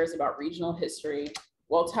elder shares about regional history,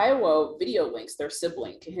 while Taiwo video links their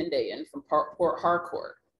sibling, Kahinde, in from Port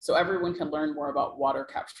Harcourt, so everyone can learn more about water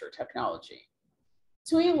capture technology.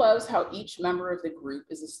 Toulan loves how each member of the group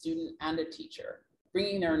is a student and a teacher,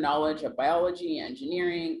 bringing their knowledge of biology,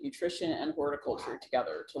 engineering, nutrition, and horticulture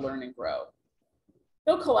together to learn and grow.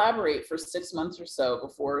 They'll collaborate for 6 months or so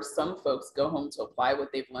before some folks go home to apply what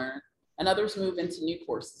they've learned and others move into new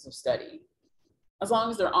courses of study. As long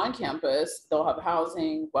as they're on campus, they'll have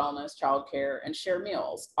housing, wellness, childcare, and share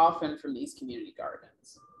meals, often from these community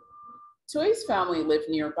gardens. Toulan's family lived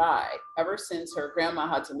nearby ever since her grandma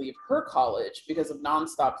had to leave her college because of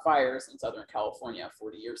nonstop fires in Southern California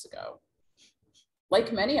 40 years ago.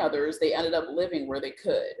 Like many others, they ended up living where they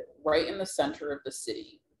could, right in the center of the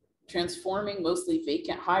city, transforming mostly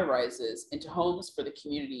vacant high-rises into homes for the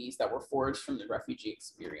communities that were forged from the refugee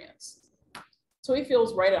experience. Toulan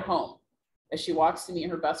feels right at home as she walks to meet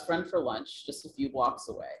her best friend for lunch just a few blocks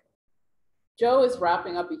away. Joe is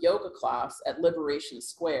wrapping up a yoga class at Liberation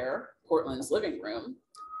Square, Portland's living room,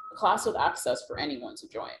 a class with access for anyone to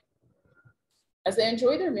join. As they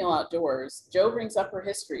enjoy their meal outdoors, Joe brings up her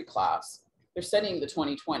history class. They're studying the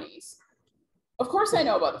 2020s. Of course, I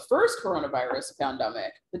know about the first coronavirus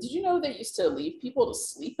pandemic, but did you know they used to leave people to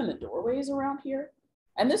sleep in the doorways around here?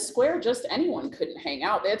 And this square, just anyone couldn't hang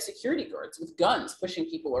out. They had security guards with guns pushing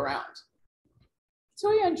people around.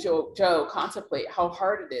 Toulan and Joe contemplate how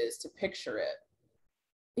hard it is to picture it.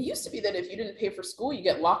 It used to be that if you didn't pay for school, you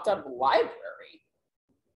get locked out of the library.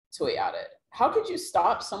 Toulan added, how could you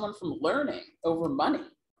stop someone from learning over money?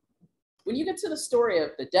 When you get to the story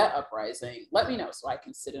of the debt uprising, let me know so I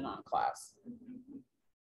can sit in on class.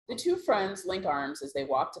 The two friends link arms as they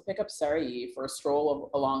walk to pick up Sarai for a stroll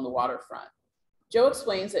along the waterfront. Joe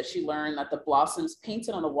explains that she learned that the blossoms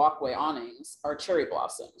painted on the walkway awnings are cherry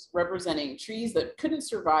blossoms, representing trees that couldn't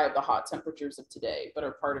survive the hot temperatures of today, but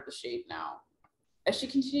are part of the shade now. As she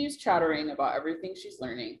continues chattering about everything she's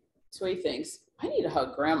learning, Toulan thinks, I need to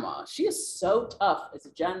hug grandma. She is so tough as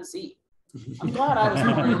a Gen Z. I'm glad I was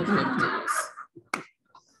born in the 50s.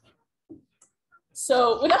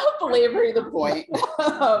 So without belaboring the point,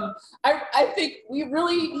 I think we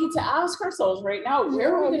really need to ask ourselves right now,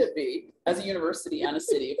 where are we going to be as a university and a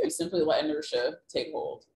city if we simply let inertia take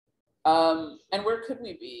hold? And where could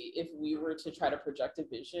we be if we were to try to project a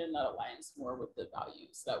vision that aligns more with the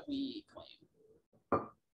values that we claim?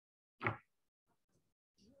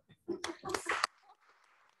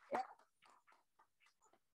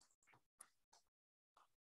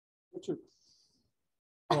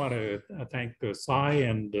 I want to thank Sai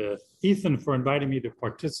and Ethan for inviting me to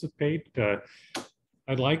participate.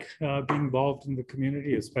 I like being involved in the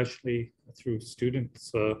community, especially through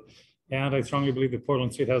students. And I strongly believe that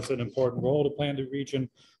Portland State has an important role to play in the region.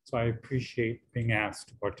 So I appreciate being asked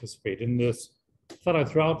to participate in this. I thought I'd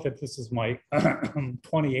throw out that this is my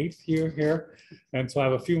 28th year here. And so I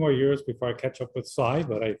have a few more years before I catch up with Sai,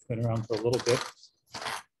 but I've been around for a little bit.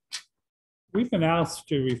 We've been asked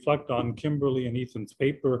to reflect on Kimberly and Ethan's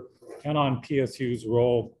paper and on PSU's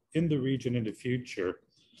role in the region in the future.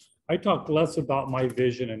 I talked less about my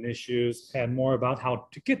vision and issues and more about how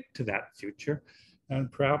to get to that future.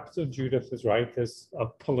 And perhaps Judith is right, there's a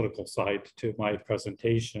political side to my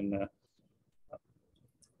presentation.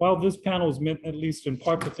 While this panel is meant, at least in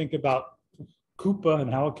part, to think about Coupa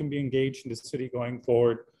and how it can be engaged in the city going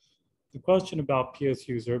forward, the question about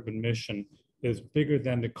PSU's urban mission is bigger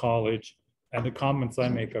than the college. And the comments I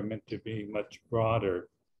make are meant to be much broader.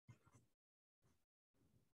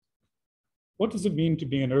 What does it mean to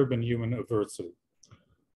be an urban human university?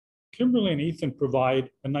 Kimberly and Ethan provide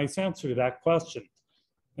a nice answer to that question.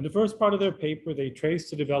 In the first part of their paper, they trace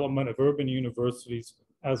the development of urban universities,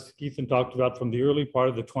 as Ethan talked about, from the early part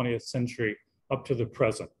of the 20th century up to the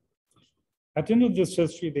present. At the end of this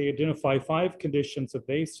history, they identify 5 conditions that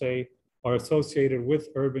they say are associated with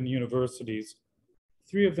urban universities.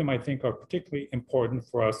 Three of them, I think, are particularly important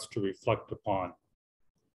for us to reflect upon.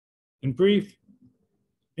 In brief,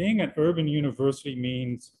 being an urban university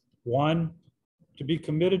means, one, to be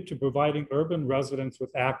committed to providing urban residents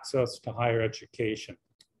with access to higher education.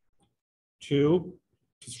 Two,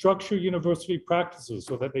 to structure university practices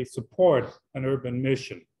so that they support an urban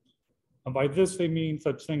mission. And by this, they mean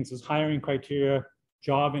such things as hiring criteria,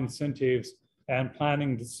 job incentives, and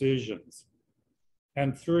planning decisions.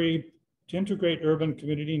 And three, to integrate urban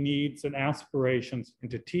community needs and aspirations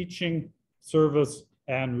into teaching, service,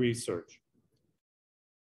 and research.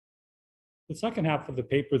 The second half of the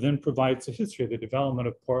paper then provides a history of the development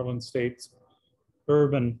of Portland State's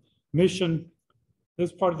urban mission.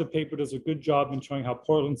 This part of the paper does a good job in showing how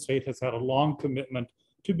Portland State has had a long commitment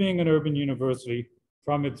to being an urban university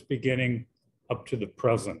from its beginning up to the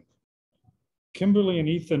present. Kimberly and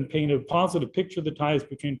Ethan paint a positive picture of the ties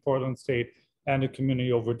between Portland State and the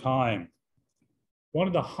community over time. One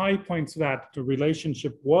of the high points of that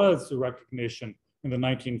relationship was the recognition in the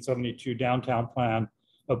 1972 downtown plan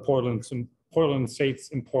of Portland State's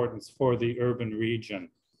importance for the urban region.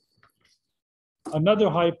 Another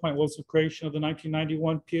high point was the creation of the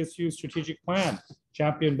 1991 PSU strategic plan,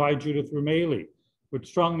 championed by Judith Rumeli, which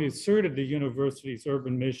strongly asserted the university's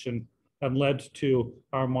urban mission and led to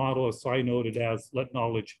our model, as I noted, as let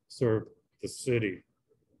knowledge serve the city.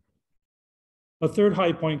 A third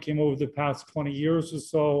high point came over the past 20 years or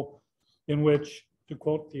so, in which, to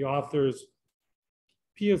quote the authors,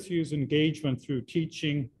 PSU's engagement through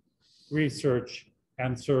teaching, research,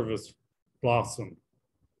 and service blossomed.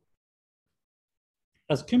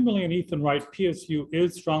 As Kimberly and Ethan write, PSU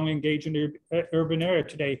is strongly engaged in the urban area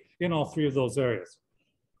today in all three of those areas.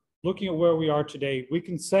 Looking at where we are today, we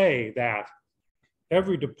can say that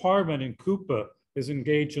every department in Coupa is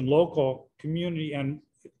engaged in local community and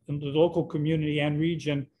in the local community and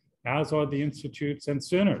region, as are the institutes and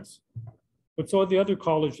centers. But so are the other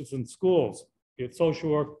colleges and schools, be it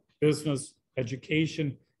social work, business,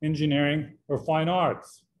 education, engineering, or fine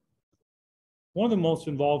arts. One of the most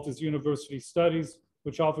involved is university studies,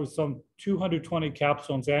 which offers some 220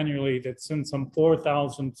 capstones annually that send some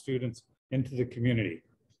 4,000 students into the community.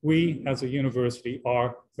 We, as a university,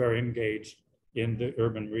 are very engaged in the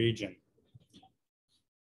urban region.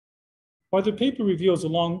 While the paper reveals a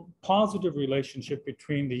long positive relationship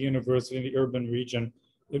between the university and the urban region,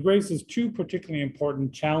 it raises two particularly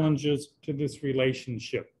important challenges to this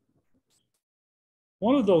relationship.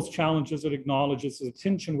 One of those challenges it acknowledges is a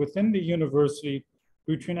tension within the university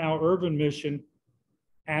between our urban mission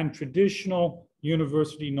and traditional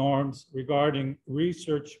university norms regarding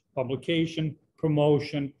research, publication,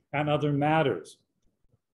 promotion, and other matters.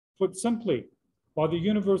 Put simply, while the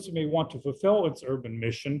university may want to fulfill its urban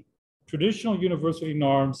mission, traditional university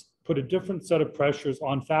norms put a different set of pressures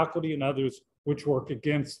on faculty and others which work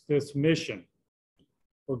against this mission.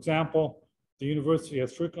 For example, the university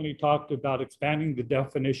has frequently talked about expanding the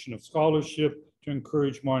definition of scholarship to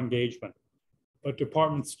encourage more engagement, but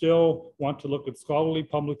departments still want to look at scholarly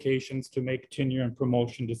publications to make tenure and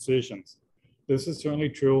promotion decisions. This is certainly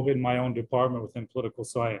true in my own department within political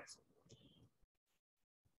science.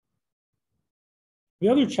 The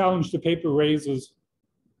other challenge the paper raises,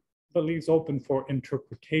 but leaves open for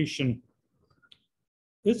interpretation,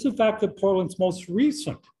 is the fact that Portland's most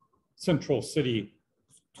recent Central City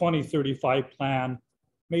 2035 plan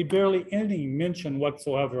made barely any mention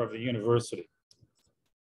whatsoever of the university.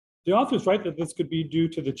 The authors write that this could be due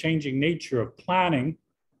to the changing nature of planning,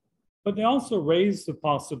 but they also raise the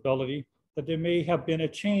possibility that there may have been a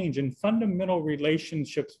change in fundamental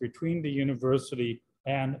relationships between the university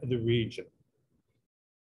and the region.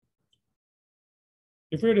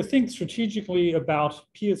 If we're to think strategically about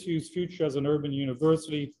PSU's future as an urban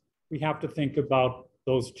university, we have to think about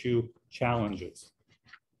those two challenges.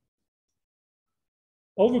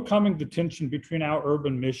 Overcoming the tension between our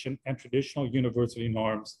urban mission and traditional university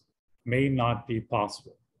norms may not be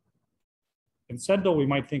possible. Instead, though, we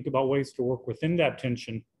might think about ways to work within that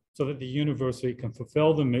tension so that the university can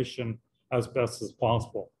fulfill the mission as best as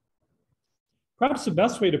possible. Perhaps the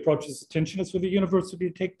best way to approach this tension is for the university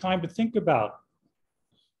to take time to think about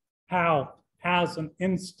how, as an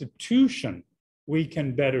institution, we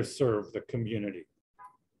can better serve the community.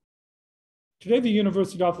 Today, the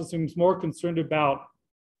university office seems more concerned about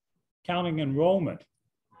counting enrollment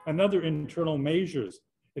and other internal measures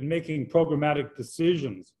in making programmatic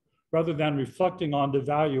decisions rather than reflecting on the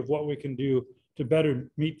value of what we can do to better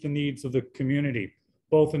meet the needs of the community,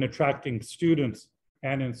 both in attracting students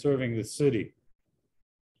and in serving the city.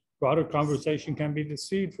 Broader conversation can be the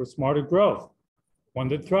seed for smarter growth, one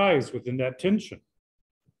that thrives within that tension.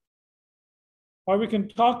 While we can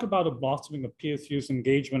talk about a blossoming of PSU's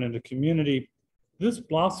engagement in the community, this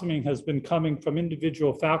blossoming has been coming from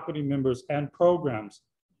individual faculty members and programs,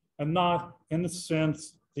 and not, in a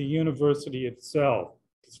sense, the university itself.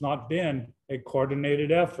 It's not been a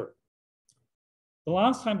coordinated effort. The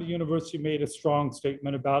last time the university made a strong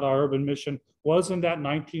statement about our urban mission was in that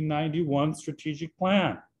 1991 strategic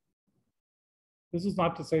plan. This is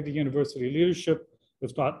not to say the university leadership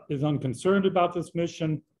is unconcerned about this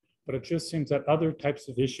mission, but it just seems that other types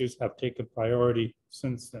of issues have taken priority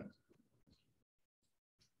since then.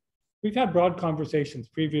 We've had broad conversations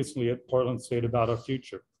previously at Portland State about our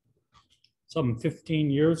future. Some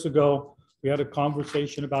 15 years ago, we had a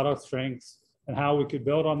conversation about our strengths and how we could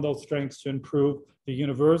build on those strengths to improve the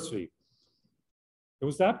university. It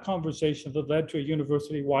was that conversation that led to a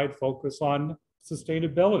university-wide focus on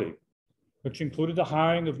sustainability, which included the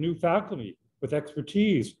hiring of new faculty with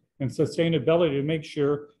expertise in sustainability to make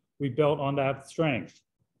sure we built on that strength.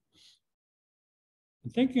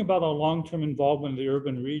 In thinking about our long-term involvement in the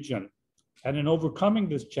urban region and in overcoming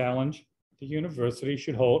this challenge, the university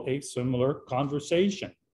should hold a similar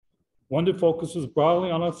conversation, one that focuses broadly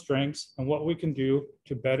on our strengths and what we can do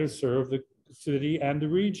to better serve the city and the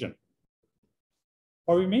region.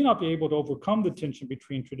 While we may not be able to overcome the tension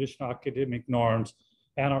between traditional academic norms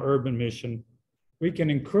and our urban mission, we can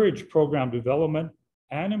encourage program development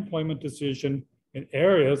and employment decision in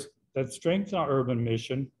areas that strengthen our urban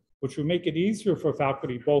mission, which will make it easier for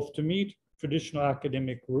faculty both to meet traditional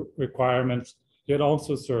academic requirements, yet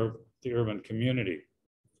also serve the urban community.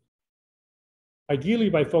 Ideally,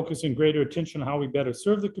 by focusing greater attention on how we better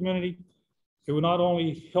serve the community, it will not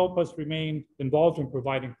only help us remain involved in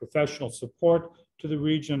providing professional support to the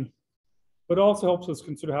region, but also helps us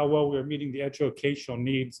consider how well we are meeting the educational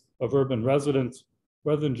needs of urban residents,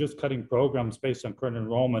 rather than just cutting programs based on current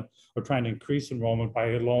enrollment or trying to increase enrollment by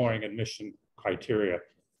lowering admission criteria.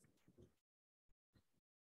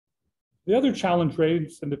 The other challenge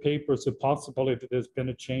raised in the paper is the possibility that there's been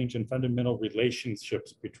a change in fundamental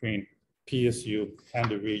relationships between PSU and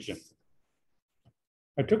the region.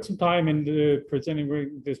 I took some time in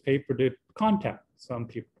presenting this paper to contact some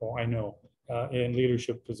people I know in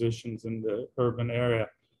leadership positions in the urban area.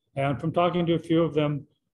 And from talking to a few of them,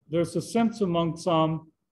 there's a sense among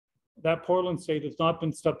some that Portland State has not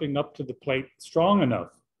been stepping up to the plate strong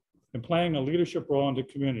enough and playing a leadership role in the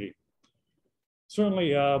community. Certainly,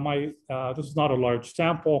 this is not a large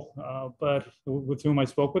sample, but with whom I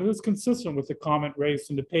spoke, but it is consistent with the comment raised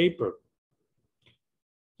in the paper.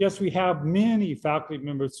 Yes, we have many faculty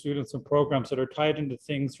members, students, and programs that are tied into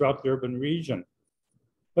things throughout the urban region.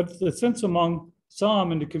 But the sense among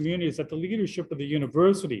some in the community is that the leadership of the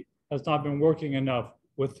university has not been working enough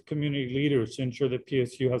with community leaders to ensure that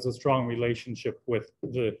PSU has a strong relationship with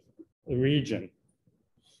the region.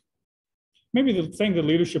 Maybe the thing that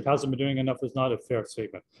leadership hasn't been doing enough is not a fair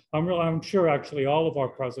statement. I'm sure actually all of our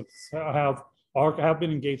presidents have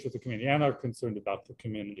been engaged with the community and are concerned about the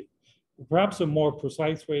community. Perhaps a more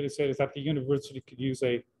precise way to say it is that the university could use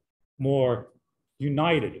a more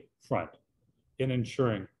united front in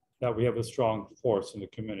ensuring that we have a strong force in the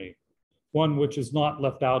community, one which is not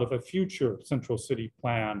left out of a future central city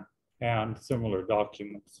plan and similar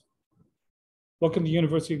documents. What can the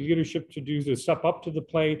university leadership to do to step up to the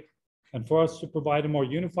plate and for us to provide a more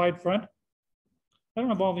unified front? I don't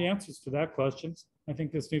have all the answers to that question. I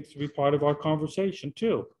think this needs to be part of our conversation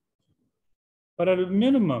too. But at a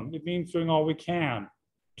minimum, it means doing all we can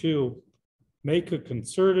to make a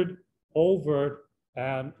concerted, overt,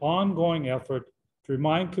 and ongoing effort to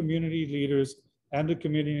remind community leaders and the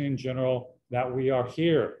community in general that we are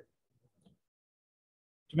here.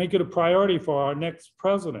 To make it a priority for our next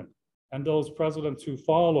president and those presidents who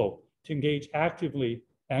follow to engage actively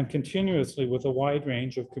and continuously with a wide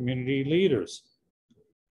range of community leaders.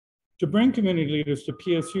 To bring community leaders to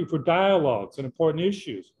PSU for dialogues and important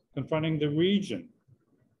issues confronting the region.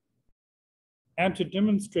 And to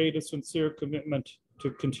demonstrate a sincere commitment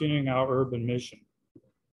to continuing our urban mission.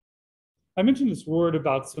 I mentioned this word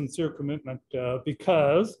about sincere commitment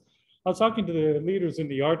because I was talking to the leaders in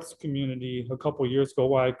the arts community a couple of years ago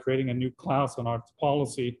while creating a new class on arts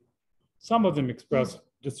policy. Some of them expressed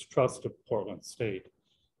distrust of Portland State.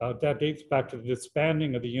 That dates back to the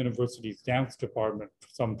disbanding of the university's dance department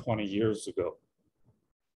some 20 years ago.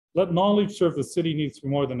 Let knowledge serve the city needs to be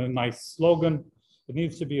more than a nice slogan. It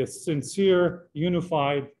needs to be a sincere,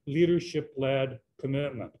 unified, leadership-led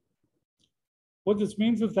commitment. What this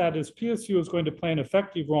means is that as PSU is going to play an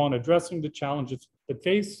effective role in addressing the challenges that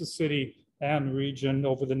face the city and region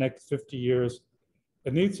over the next 50 years,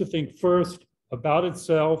 it needs to think first about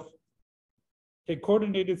itself, take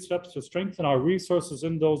coordinated steps to strengthen our resources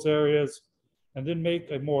in those areas, and then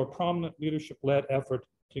make a more prominent leadership-led effort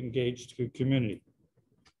to engage the community.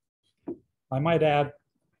 I might add,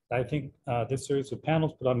 I think this series of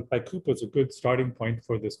panels put on by Coupa is a good starting point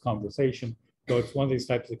for this conversation. So it's one of these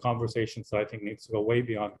types of conversations that I think needs to go way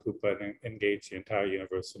beyond Coupa and engage the entire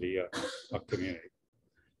university community.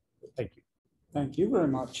 Thank you. Thank you very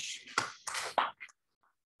much.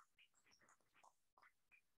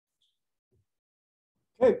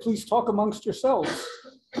 Okay, please talk amongst yourselves.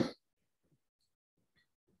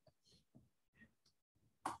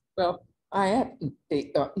 Well, I happen to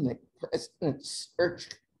be on the president's search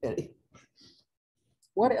committee.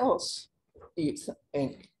 What else do you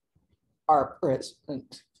think our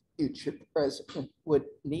president, future president, would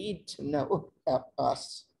need to know about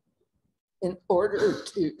us in order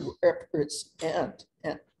to represent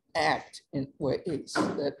and act in ways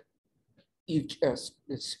that you just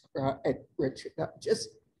described, Richard?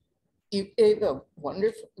 You gave a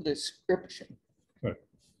wonderful description. Right.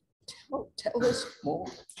 Tell us more.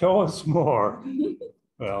 Tell us more.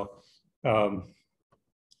 Well,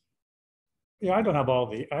 yeah, I don't have all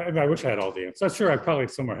the, I mean, I wish I had all the answers. I'm sure I probably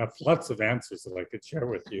somewhere have lots of answers that I could share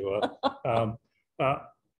with you. I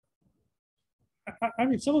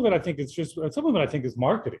mean, some of it I think is just, some of it I think is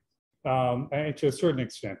marketing, and to a certain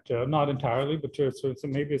extent, not entirely, but to so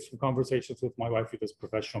maybe it's from conversations with my wife who does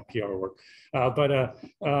professional PR work.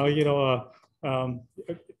 You know,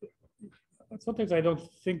 sometimes I don't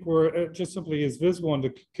think we're just simply as visible in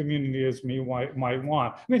the community as we might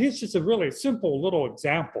want. I mean, it's just a really simple little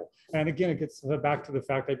example. And again, it gets back to the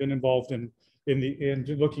fact I've been involved in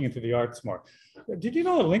looking into the arts more. Did you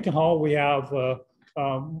know at Lincoln Hall we have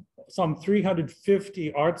some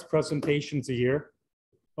 350 arts presentations a year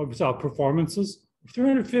of performances?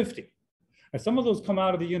 350. And some of those come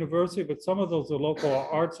out of the university, but some of those are local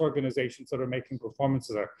arts organizations that are making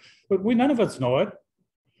performances there. But none of us know it.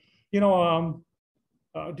 You know,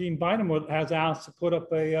 Dean Bynum has asked to put up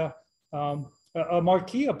a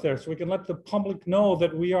marquee up there so we can let the public know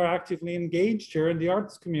that we are actively engaged here in the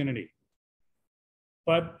arts community.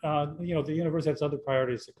 But, you know, the university has other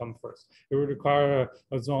priorities to come first. It would require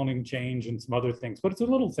a zoning change and some other things, but it's a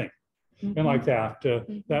little thing. And like that,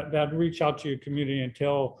 that reach out to your community and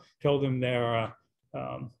tell them they're,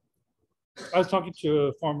 I was talking to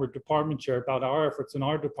a former department chair about our efforts in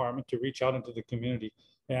our department to reach out into the community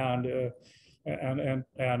and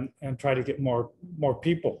try to get more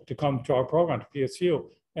people to come to our program, to PSU.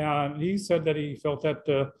 And he said that he felt that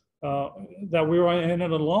that we were in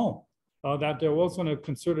it alone, that there wasn't a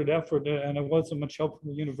concerted effort, and it wasn't much help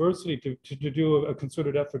from the university to do a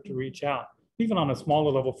concerted effort to reach out, even on a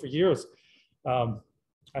smaller level. For years,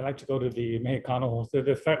 I like to go to the Mexicano, the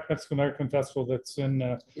Mexican American Festival that's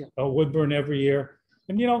in Woodburn every year,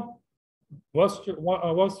 and you know,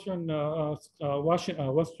 Western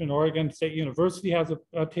Oregon State University has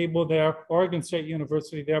a table there, Oregon State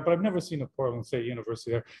University there, but I've never seen a Portland State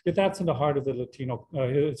University there. Yet that's in the heart of the Latino,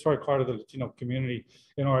 historic heart of the Latino community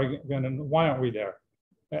in Oregon, and why aren't we there?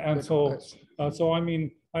 And so I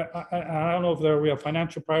mean, I don't know if we have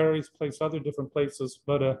financial priorities placed other different places,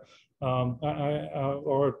 but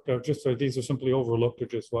or just these are simply overlooked or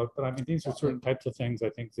just what. But I mean, these are certain types of things I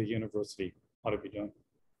think the university ought to be doing.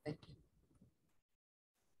 Thank you.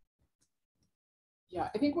 Yeah,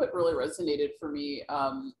 I think what really resonated for me,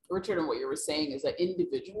 Richard, and what you were saying is that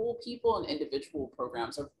individual people and individual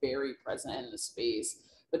programs are very present in the space,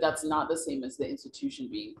 but that's not the same as the institution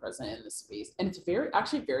being present in the space. And it's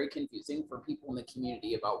actually very confusing for people in the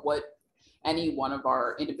community about what any one of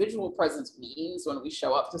our individual presence means when we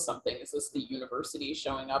show up to something. Is this the university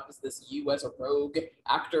showing up? Is this you as a rogue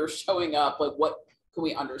actor showing up? Like, what can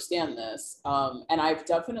we understand this? And I've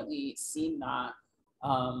definitely seen that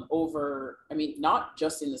over, I mean, not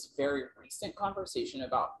just in this very recent conversation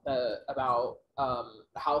about the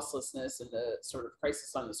houselessness and the sort of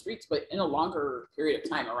crisis on the streets, but in a longer period of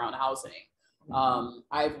time around housing.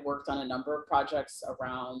 I've worked on a number of projects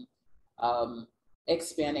around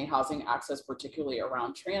expanding housing access, particularly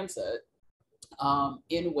around transit,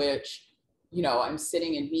 in which, you know, I'm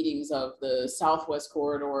sitting in meetings of the Southwest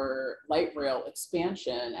Corridor light rail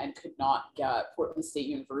expansion and could not get Portland State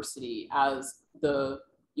University as the,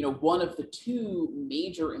 you know, one of the two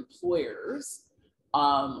major employers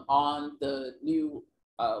on the new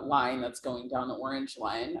line that's going down the Orange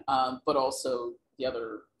Line, but also the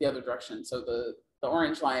other direction. So the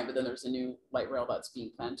Orange Line, but then there's a new light rail that's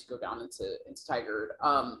being planned to go down into Tigard,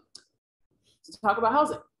 to talk about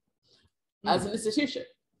housing as an institution.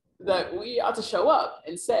 That we ought to show up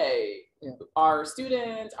and say, our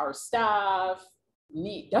students, our staff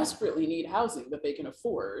desperately need housing that they can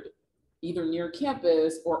afford, either near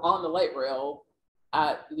campus or on the light rail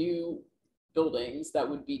at new buildings that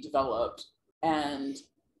would be developed. And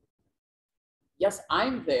yes,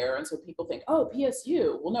 I'm there. And so people think, oh,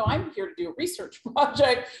 PSU. Well, no, I'm here to do a research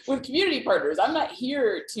project with community partners. I'm not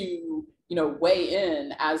here to, you know, weigh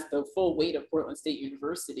in as the full weight of Portland State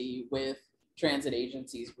University with transit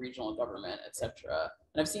agencies, regional government, et cetera.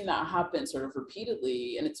 And I've seen that happen sort of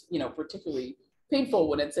repeatedly. And it's, you know, particularly painful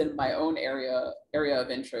when it's in my own area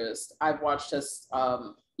of interest. I've watched us,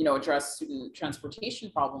 you know, address student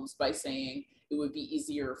transportation problems by saying it would be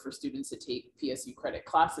easier for students to take PSU credit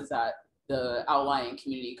classes at the outlying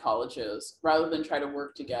community colleges rather than try to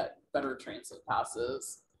work to get better transit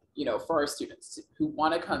passes, you know, for our students who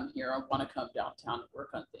want to come here and want to come downtown and work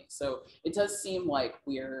on things. So it does seem like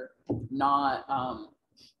we're not,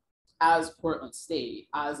 as Portland State,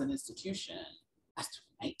 as an institution, as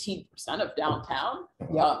 19% of downtown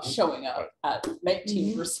showing up at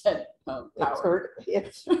 19% power. Yeah.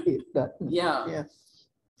 Yeah.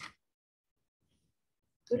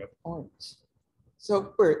 Good points.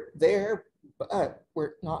 So we're there, but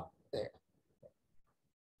we're not there.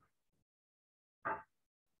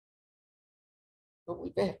 But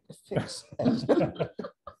we have to fix that.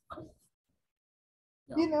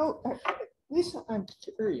 You know, Lisa, I'm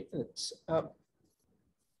curious.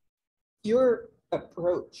 Your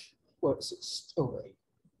approach was a story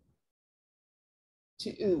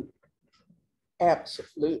to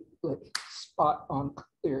absolutely spot on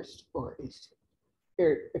clear stories,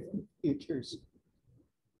 very different futures.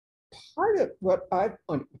 Part of what I've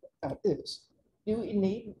wondered about is, do we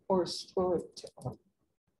need more storytelling?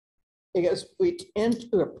 Because we tend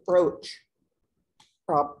to approach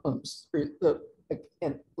problems through the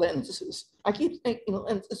lenses. I keep thinking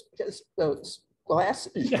lenses because those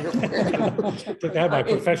glasses you're wearing. To add my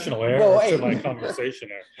professional air to my conversation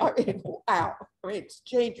air. I mean, wow. I mean, it's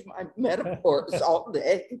changed my metaphors all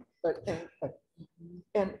day. But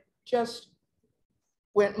and just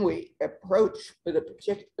when we approach with a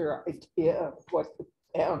particular idea of what the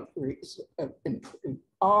boundaries of intrigue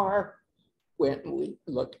are, when we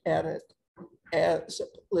look at it as a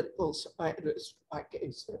political scientist, my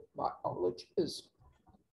case, a biologist,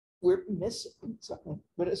 we're missing something,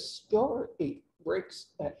 but a story breaks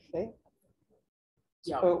that thing.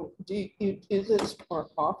 Yeah. So do you do this more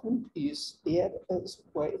often? Do you see it as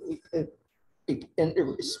a way we could begin to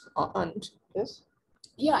respond to this?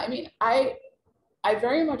 Yeah, I mean, I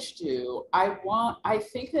very much do. I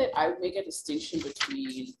think that I make a distinction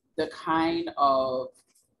between the kind of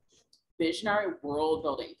visionary world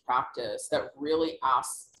building practice that really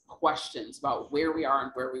asks questions about where we are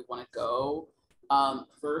and where we want to go,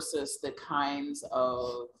 versus the kinds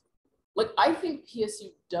of, like, I think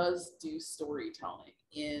PSU does do storytelling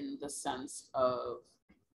in the sense of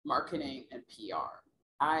marketing and PR.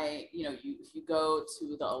 If you go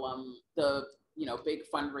to the big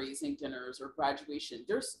fundraising dinners or graduation,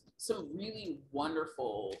 there's some really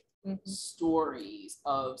wonderful stories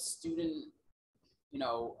of students'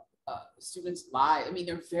 lives. I mean,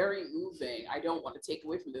 they're very moving. I don't want to take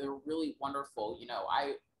away from them. They're really wonderful. You know,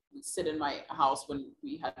 I would sit in my house when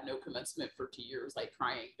we had no commencement for 2 years, like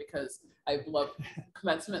crying, because I loved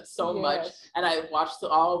commencement so much. And I watched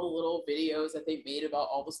all the little videos that they made about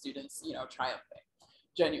all the students, you know, triumphing.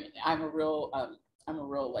 Genuinely, I'm a real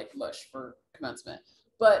like mush for commencement.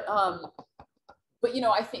 But you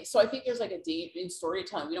know, I think there's like a date in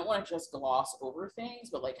storytelling. We don't want to just gloss over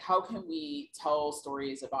things, but like, how can we tell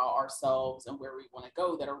stories about ourselves and where we want to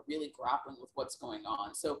go that are really grappling with what's going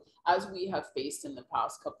on? So as we have faced in the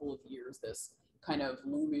past couple of years, this kind of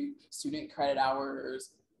looming student credit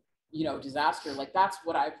hours, you know, disaster, like that's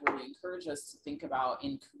what I've really encouraged us to think about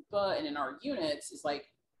in Coupa and in our units is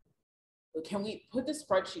like, can we put the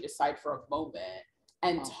spreadsheet aside for a moment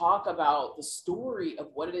and talk about the story of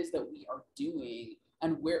what it is that we are doing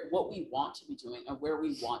and what we want to be doing and where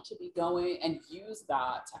we want to be going, and use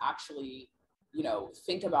that to actually, you know,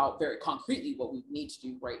 think about very concretely what we need to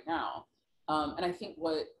do right now. And I think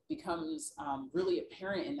what becomes really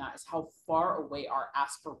apparent in that is how far away our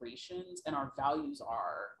aspirations and our values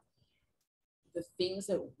are. The things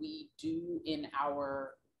that we do in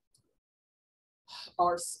our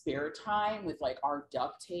spare time with like our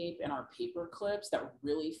duct tape and our paper clips that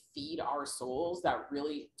really feed our souls, that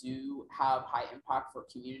really do have high impact for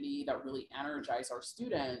community, that really energize our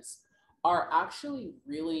students, are actually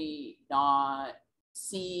really not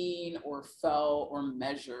seen or felt or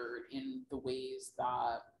measured in the ways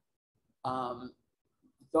that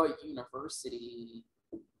the university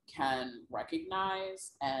can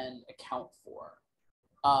recognize and account for.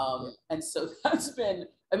 And so that's been,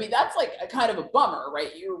 I mean, that's like a kind of a bummer,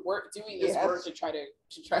 right? You're doing this work to try to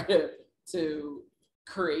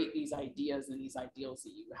create these ideas and these ideals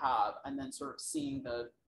that you have, and then sort of seeing the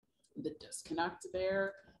disconnect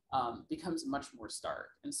there becomes much more stark.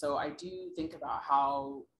 And so I do think about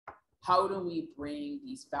how do we bring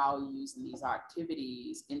these values and these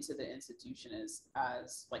activities into the institution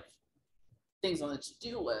as like things on the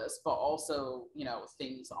to-do list, but also, you know,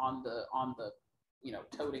 things on the you know,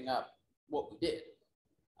 toting up what we did.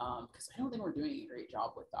 Because I don't think we're doing a great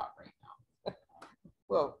job with that right now.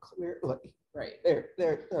 Well, clearly, Right.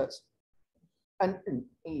 there does.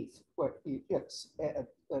 Underneath what you just said,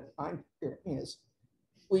 that I'm hearing is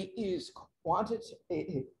we use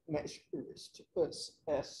quantitative measures to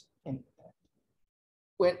assess impact,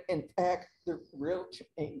 when in fact the real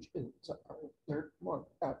changes are learn more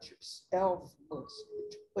about yourself or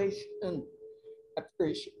situation,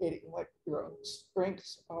 appreciating what your own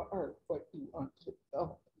strengths are, what you want to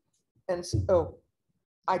develop. And so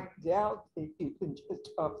I doubt that you can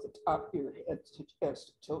just off the top of your head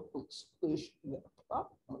suggest a total solution to the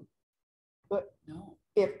problem. But No.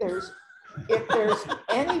 if there's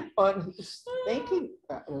anyone who's thinking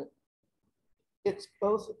about it, it's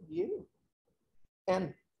both of you.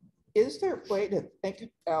 And is there a way to think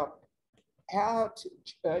about how to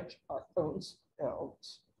judge our own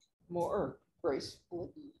selves more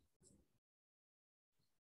gracefully?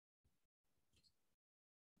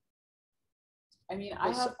 I mean, I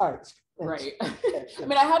have, Besides, right. I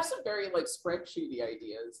mean, I have some very like spreadsheety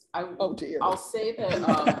ideas. Oh dear. I'll say that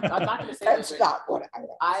I'm not going to say That's this, not what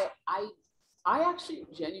I actually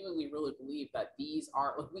genuinely really believe that these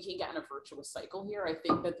are, like, we can get in a virtuous cycle here. I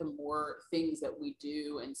think that the more things that we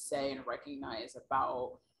do and say and recognize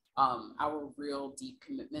about our real deep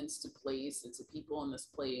commitments to place and to people in this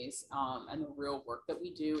place, and the real work that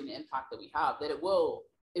we do and the impact that we have, that it will,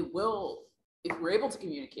 if we're able to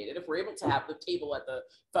communicate it, if we're able to have the table at the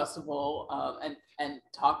festival and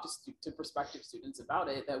talk to prospective students about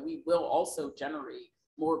it, that we will also generate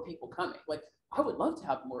more people coming. Like, I would love to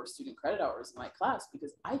have more student credit hours in my class,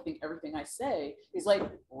 because I think everything I say is like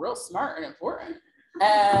real smart and important,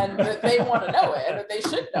 and that they want to know it and that they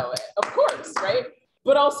should know it, of course, right?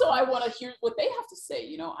 But also I want to hear what they have to say.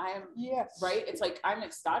 You know, I am, Yes. right? It's like, I'm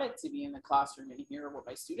ecstatic to be in the classroom and hear what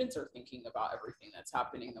my students are thinking about everything that's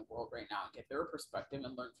happening in the world right now, and get their perspective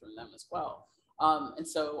and learn from them as well. And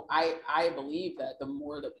so I believe that the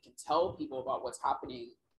more that we can tell people about what's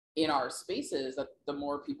happening in our spaces, that the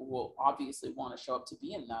more people will obviously want to show up to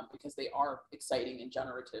be in them, because they are exciting and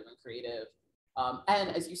generative and creative. And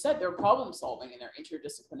as you said, they're problem solving and they're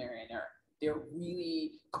interdisciplinary, and they're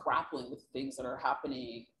really grappling with things that are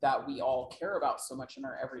happening that we all care about so much in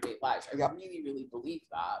our everyday lives. I really, really believe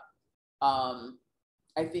that.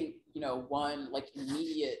 I think, you know, one like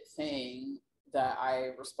immediate thing that I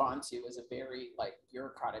respond to as a very like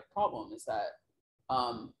bureaucratic problem is that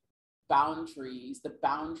the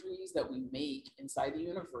boundaries that we make inside the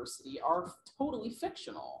university are totally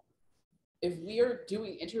fictional. If we are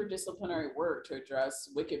doing interdisciplinary work to address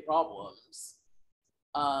wicked problems,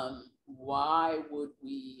 why would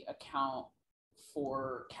we account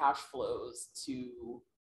for cash flows to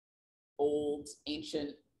old,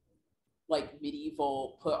 ancient, like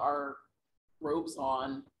medieval, put our robes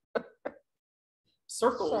on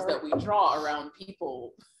circles that we draw around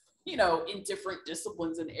people, you know, in different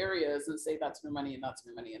disciplines and areas, and say that's your money and that's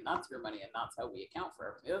your money and that's your money, and that's how we account for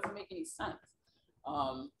everything? It doesn't make any sense.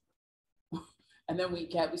 And then we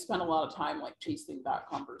spend a lot of time like chasing that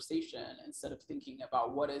conversation instead of thinking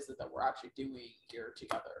about what is it that we're actually doing here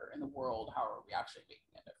together in the world. How are we actually making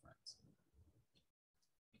a difference?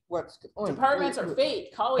 What's going Departments are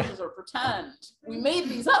fake, colleges are pretend. We made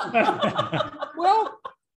these up. Well,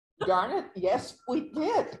 darn it, yes, we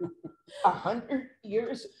did. 100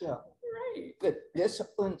 years ago. Right. The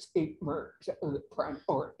disciplines emerged of the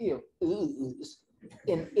primordial ooze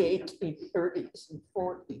in the 1830s and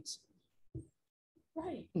 40s.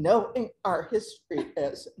 Right. Knowing our history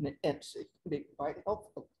as an entity can be quite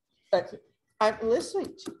helpful. But I'm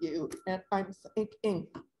listening to you and I'm thinking,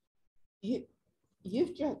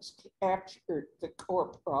 you've just captured the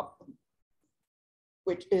core problem,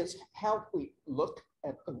 which is how we look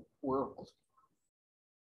at the world.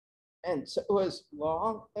 And so as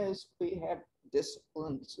long as we have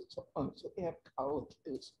disciplines, as long as we have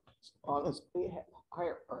colleges, as long as we have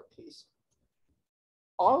hierarchies,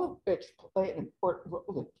 all of which play an important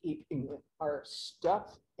role in keeping our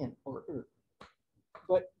stuff in order,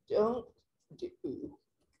 but don't do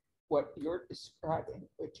what you're describing,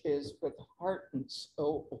 which is with heart and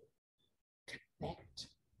soul, connect.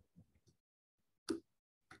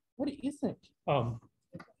 What do you think?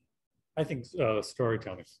 I think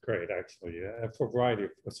storytelling is great, actually, for a variety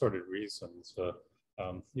of assorted reasons.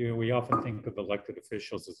 We often think of elected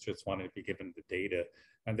officials as just wanting to be given the data,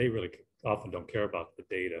 and they really often don't care about the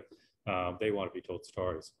data. They want to be told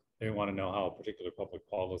stories. They want to know how a particular public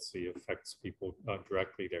policy affects people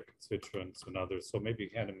directly, their constituents and others. So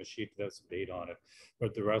maybe hand them a sheet that has some data on it,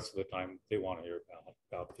 but the rest of the time they want to hear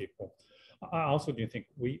about people. I also do think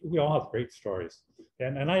we all have great stories,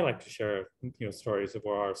 and I like to share stories of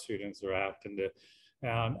where our students are at, and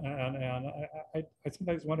I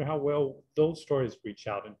sometimes wonder how well those stories reach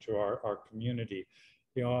out into our community.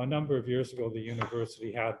 A number of years ago, the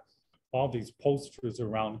university had all these posters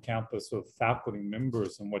around campus of faculty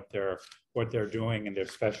members and what they're doing and their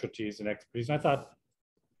specialties and expertise. And I thought,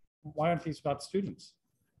 why aren't these about students?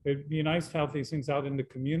 It'd be nice to have these things out in the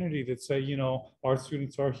community that say, our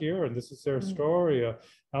students are here and this is their story.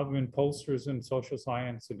 Have them in posters in social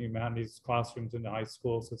science and humanities classrooms in the high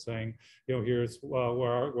schools that's saying, here's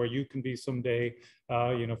where you can be someday,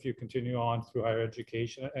 if you continue on through higher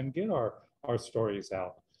education, and get our stories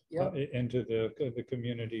out. Into the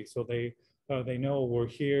community, so they know we're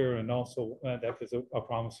here, and also that there's a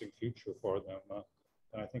promising future for them.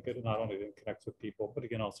 And I think it not only then connects with people, but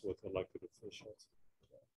again also with elected officials.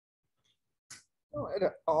 It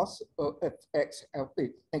also affects how we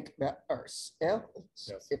think about ourselves.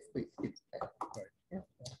 Yes. If we do that. Right.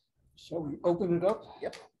 Shall we open it up?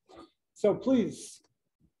 Yep. So please,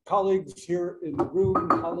 colleagues here in the room,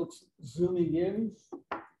 colleagues zooming in,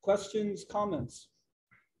 questions, comments?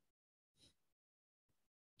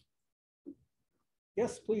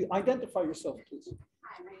 Yes, please, identify yourself, please.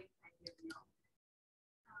 Hi, my name is Neil.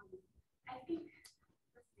 I think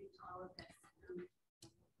listening to all of this,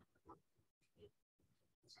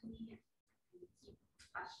 to me, I keep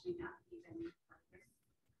questioning that even further.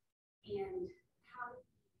 And how do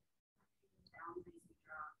we boundaries we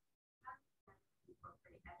draw? How do we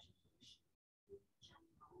incorporate education in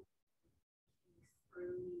general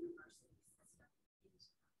through the university system into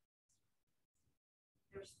that?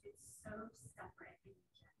 It's so separate in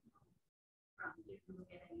general from, if you look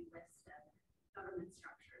at any list of government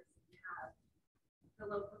structures, you have the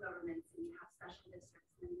local governments and you have special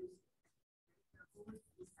districts, and they're always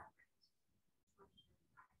be separate,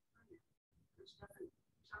 which doesn't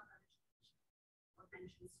talk about education or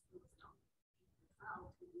mention schools at all.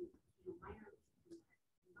 Well, minor in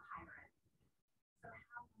the higher ed. So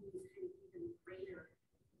how can we kind of even greater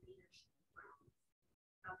leadership from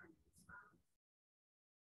government?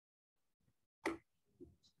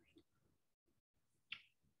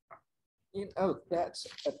 That's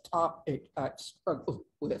a topic I've struggled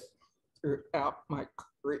with throughout my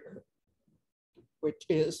career, which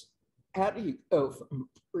is how do you go from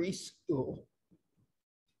preschool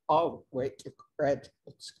all the way to graduate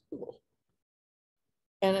school?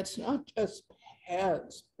 And it's not just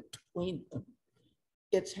paths between them.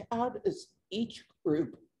 It's how does each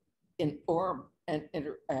group inform and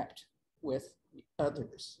interact with the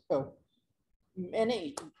others. So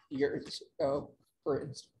many years ago, for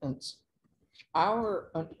instance,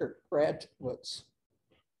 our undergraduates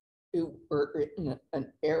who were in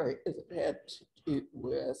an area that had to do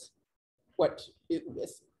with what to do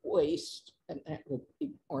with waste, and that would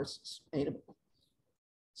be more sustainable.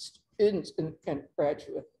 Students and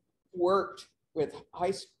graduates worked with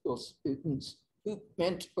high school students who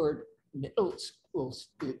mentored middle school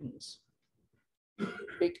students,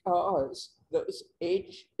 because those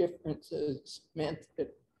age differences meant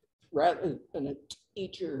that rather than a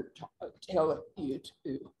teacher telling you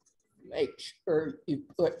to make sure you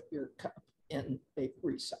put your cup in a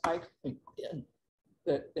recycling bin,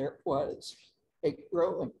 that there was a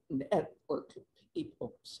growing network of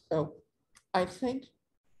people. So I think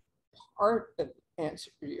part of the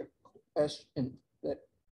answer to your question that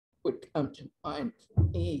would come to mind for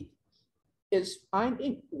me is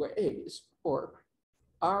finding ways for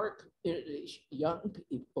our community's young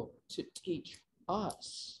people to teach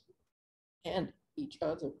us and each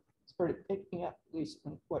other. Sort of picking up, at least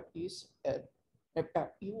on what you said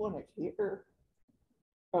about you want to hear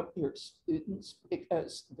from your students,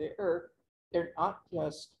 because they're not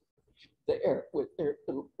just there with their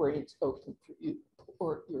little brains open for you to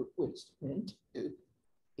pour your wisdom into,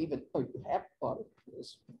 even though you have a lot of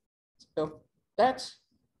wisdom. So that's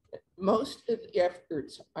most of the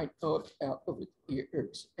efforts I know about over the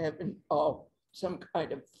years have involved some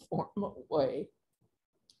kind of formal way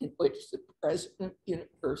in which the president of the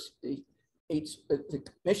university meets with the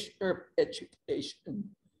commissioner of education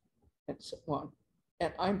and so on.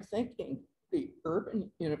 And I'm thinking the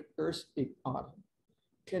urban university model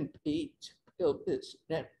can be to build this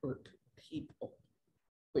network of people,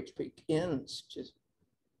 which begins to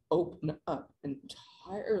open up an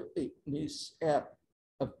entirely new set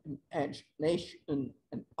of imagination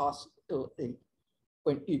and possibility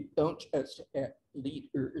when you don't just have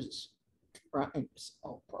leaders trying to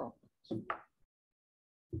solve problems.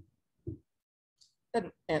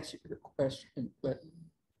 Didn't answer your question, but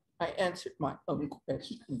I answered my own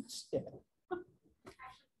question instead.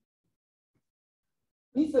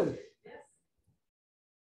 Ethan.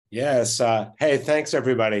 Yes. Hey, thanks,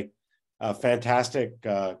 everybody. Fantastic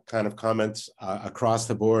kind of comments across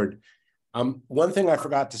the board. One thing I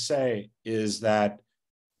forgot to say is that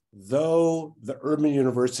though the Urban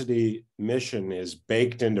University mission is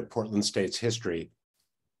baked into Portland State's history,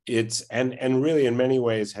 it's and really in many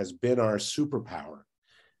ways has been our superpower.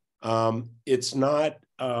 It's not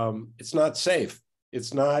safe.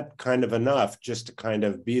 It's not kind of enough just to kind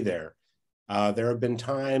of be there. There have been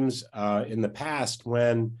times in the past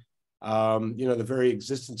when the very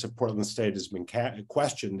existence of Portland State has been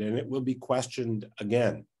questioned, and it will be questioned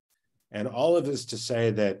again. And all of this to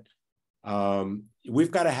say that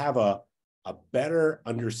we've got to have a better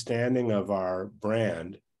understanding of our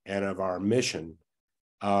brand and of our mission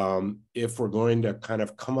if we're going to kind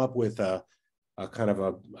of come up with a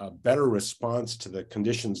better response to the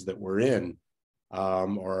conditions that we're in,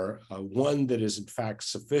 or one that is in fact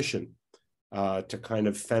sufficient to kind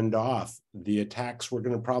of fend off the attacks we're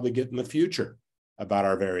going to probably get in the future about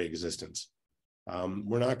our very existence.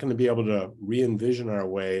 We're not going to be able to re-envision our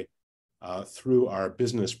way through our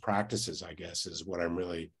business practices, I guess, is what I'm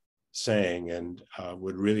really saying, and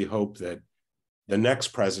would really hope that the next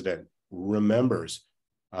president remembers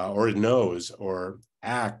or knows or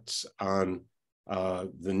acts on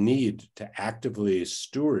the need to actively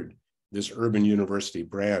steward this urban university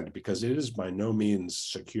brand, because it is by no means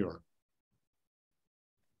secure.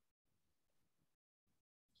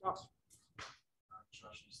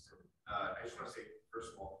 Josh Easton. I just want to say,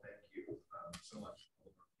 first of all, thank you so much to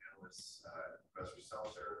all of our panelists, Professor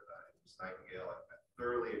Seltzer, Ms. Nightingale. I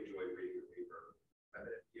thoroughly enjoyed reading your paper. I've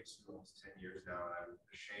been at PSU almost 10 years now, and I'm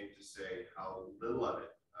ashamed to say how little of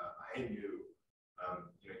it I knew,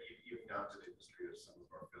 even down to the history of some of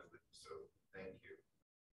our buildings. So thank you.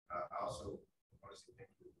 I also want to say thank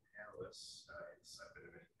you to the panelists. I've been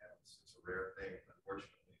to many panels. It's a rare thing,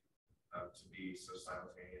 unfortunately, to be so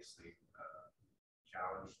simultaneously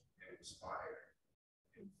challenged and inspired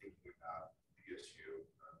in thinking about PSU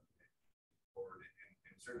forward.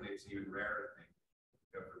 And certainly it's an even rarer thing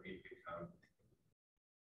for me to become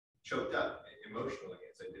choked up emotionally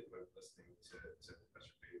as I did when listening to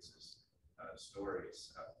Professor Bates's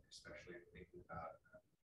stories, especially thinking about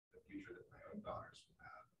the future that my own daughters will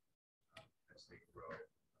have as they grow.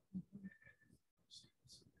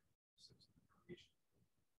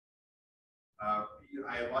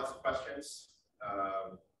 I have lots of questions,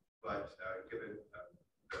 but given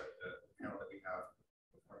the panel that we have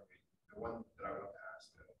before me, the one that I want to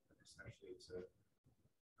ask, especially to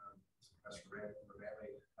Professor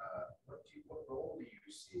Ramey, what role do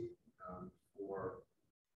you see for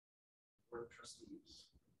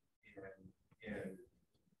trustees in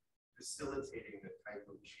facilitating the type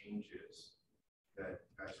of changes that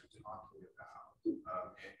you guys are talking about,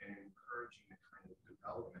 and encouraging the kind of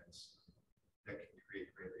developments that can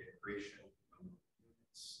create greater integration,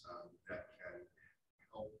 that can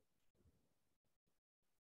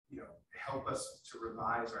help us to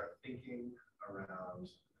revise our thinking around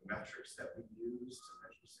the metrics that we use to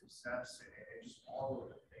measure success, and just all of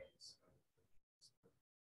the things.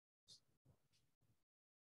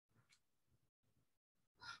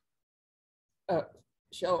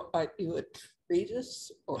 Shall I do a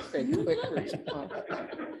treatise or a quick response?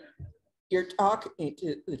 You're talking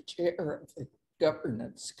to the chair of the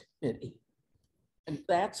governance committee, and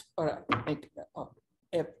that's what I think about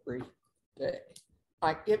every day.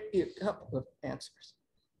 I give you a couple of answers.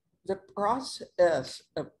 The process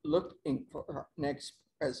of looking for our next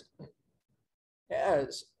president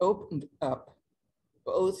has opened up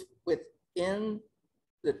both within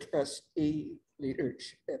the trustee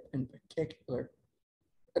leadership in particular,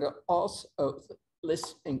 but also the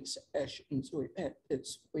listening sessions we've had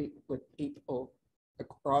this week with people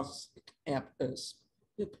across the campus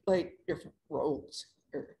who play different roles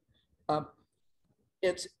here.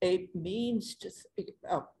 It's a means to think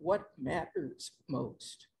about what matters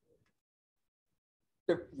most.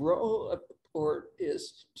 The role of the board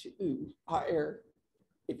is to hire,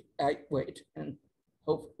 evaluate, and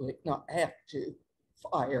hopefully not have to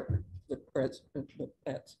fire the president, but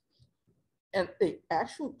that's. And the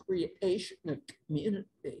actual creation of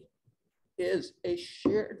community is a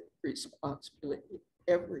shared responsibility of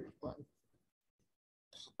everyone,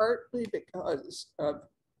 partly because of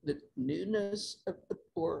the newness of the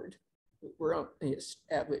board. We were only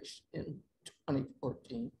established in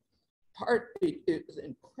 2014, partly due to the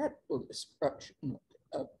incredible destruction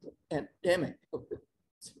of the pandemic over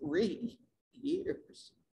 3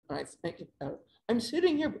 years. And I think about it. I'm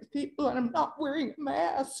sitting here with people and I'm not wearing a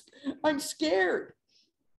mask. I'm scared,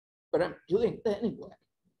 but I'm doing it anyway,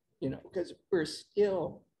 because we're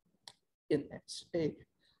still in that stage.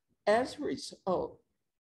 As a result,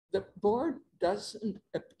 the board doesn't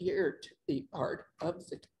appear to be part of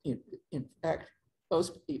the community. In fact,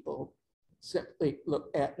 most people simply look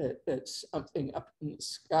at it as something up in the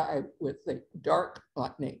sky with a dark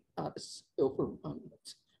lightning, not a silver one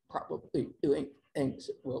that's probably doing things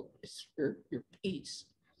that will disturb your peace.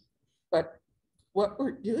 But what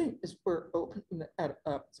we're doing is we're opening that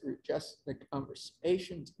up through just the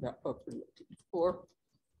conversations about what we're looking for.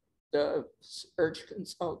 The search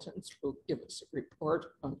consultants will give us a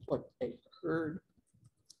report on what they heard.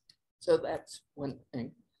 So that's one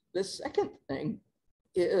thing. The second thing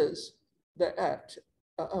is that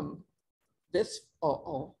this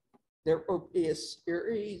fall, there will be a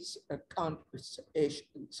series of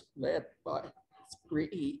conversations led by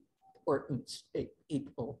 3 important state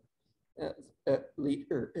people. The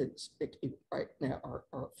leader is speaking right now,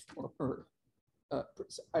 our former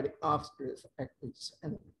presiding officer is actually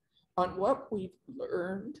Senate, on what we've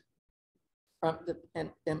learned from the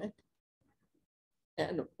pandemic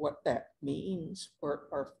and what that means for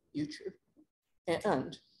our future.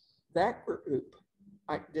 And that group,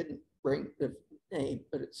 I didn't bring the name,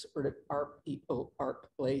 but it's sort of Our People, Our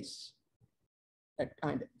Place, that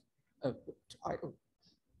kind of title,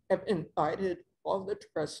 have invited all the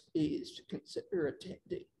trustees to consider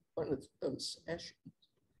attending one of those sessions.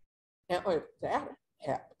 Now, if that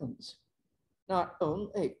happens, not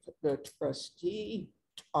only could the trustee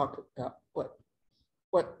talk about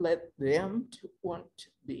what led them to want to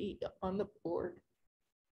be on the board,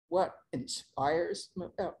 what inspires them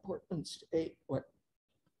about Portland State, what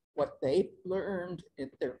they've learned in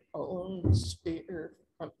their own sphere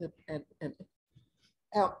from the pandemic.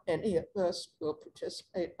 How many of us will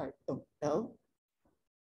participate, I don't know.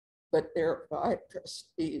 But there are 5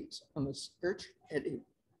 trustees on the search committee,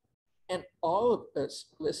 and all of us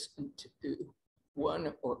listen to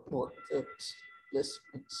one or more of those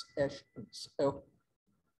listening sessions. So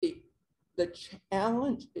the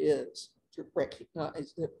challenge is to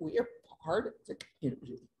recognize that we are part of the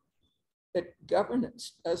community, that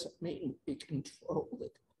governance doesn't mean we control the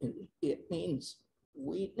community. It means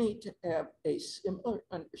we need to have a similar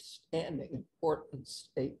understanding in Portland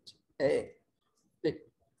State today that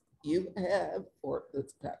you have, or the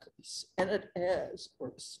faculty senate has,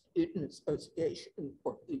 or the student association,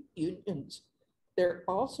 or the unions. There are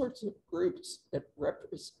all sorts of groups that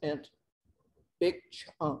represent big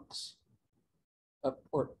chunks of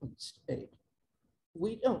Portland State.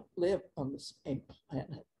 We don't live on the same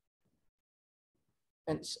planet.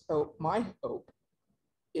 And so my hope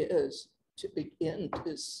is to begin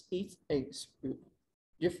to see things through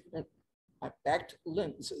different, back to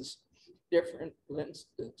lenses, different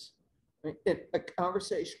lenses. I mean, in a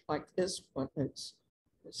conversation like this one, it's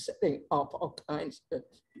setting off all kinds of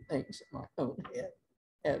things in my own head,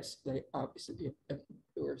 as they obviously have been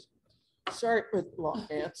yours. Sorry for the long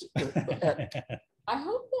answer. I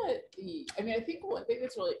hope that I think one thing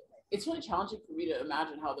that's it's really challenging for me to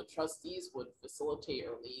imagine how the trustees would facilitate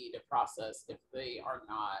or lead a process if they are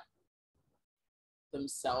not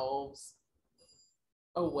themselves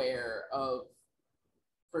aware of,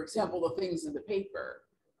 for example, the things in the paper.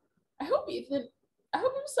 I hope you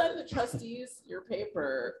send the trustees your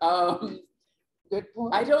paper. Good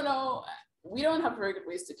point. I don't know. We don't have very good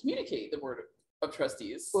ways to communicate the board of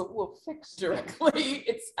trustees. We'll fix directly.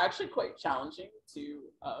 It's actually quite challenging to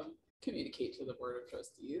communicate to the board of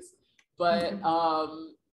trustees. But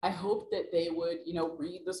I hope that they would,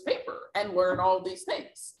 read this paper and learn all these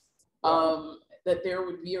things. That there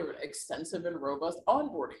would be an extensive and robust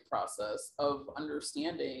onboarding process of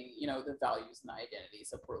understanding, the values and the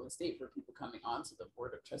identities of Portland State for people coming onto the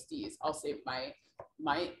board of trustees. I'll say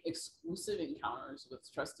my exclusive encounters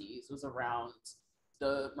with trustees was around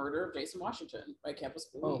the murder of Jason Washington by campus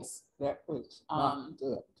police. Oh, that was not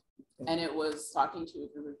good. And it was talking to a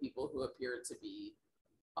group of people who appeared to be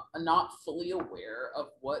not fully aware of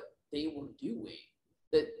what they were doing.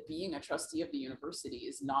 That being a trustee of the university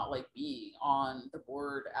is not like being on the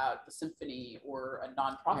board at the symphony or a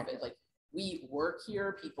nonprofit. Like, we work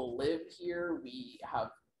here, people live here, we have,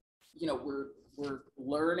 we're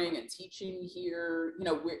learning and teaching here.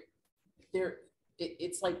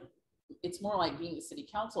 It's more like being the city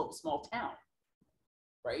council of a small town,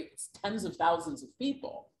 right? It's tens of thousands of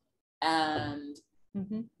people. And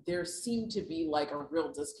there seemed to be like a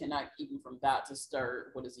real disconnect even from that to start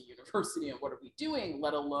what is a university and what are we doing,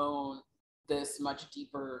 let alone this much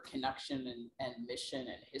deeper connection and mission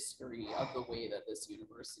and history of the way that this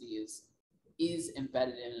university is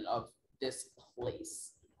embedded in and of this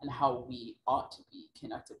place and how we ought to be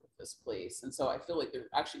connected with this place. And so I feel like there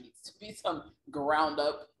actually needs to be some ground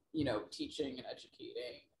up, you know, teaching and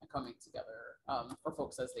educating and coming together for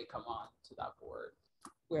folks as they come on to that board.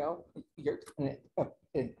 Well, you're going to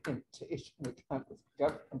an invitation to come with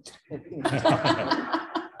government.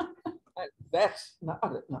 That's not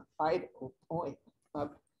an idle point.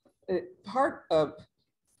 Part of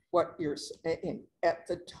what you're saying at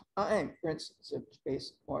the time, for instance, of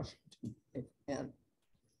Jason Washington, and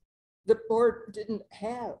the board didn't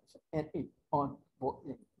have any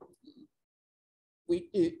onboarding. We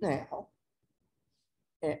do now.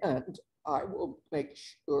 And I will make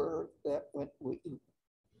sure that when we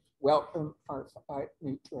welcome our 5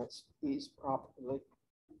 new trustees properly,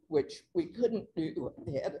 which we couldn't do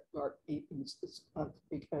ahead of our meetings this month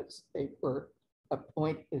because they were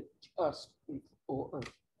appointed just before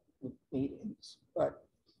the meetings. But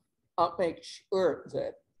I'll make sure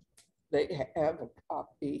that they have a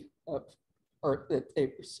copy of, or that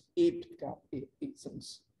they received a copy of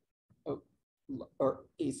Ethan's, or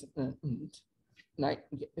Ethan and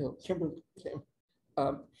Nightingale,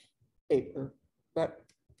 paper. But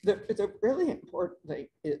the really important thing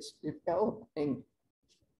is developing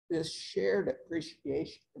this shared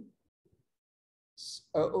appreciation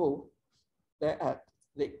so that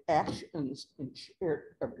the actions in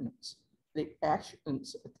shared governance, the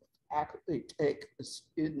actions that the faculty take, the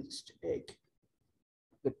students take,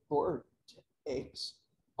 the board takes,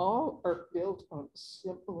 all are built on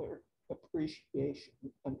similar appreciation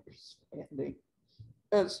and understanding,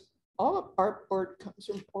 because all of our board comes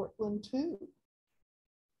from Portland too.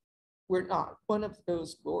 We're not one of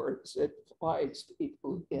those boards that flies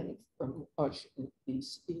people in from Washington,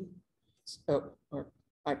 D.C. So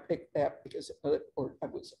I picked that because another board I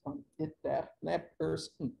was on did that. And that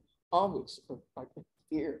person always looked like a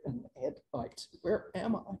deer in the headlights. Where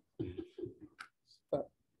am I?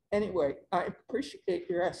 But anyway, I appreciate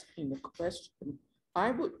your asking the question.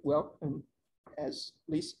 I would welcome, as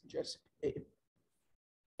Lisa just gave,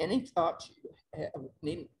 any thoughts you have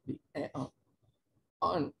need to be down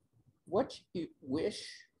on what you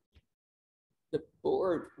wish the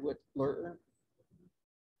board would learn.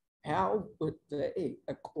 How would they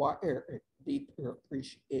acquire a deeper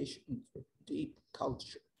appreciation for deep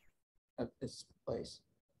culture of this place?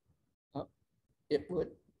 It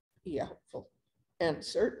would be helpful. And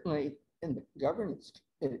certainly in the governance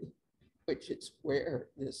committee, which is where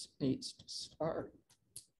this needs to start,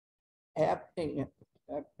 happening.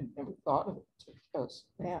 I've never thought of it just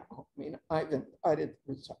now. I mean, I've invited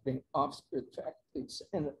the presiding officer, the faculty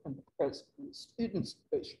senate, and the president of the Students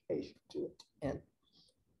Association to attend,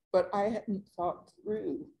 but I hadn't thought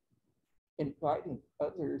through inviting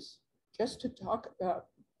others just to talk about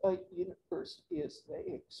a university as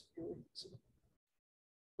they experience it,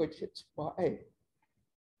 which is why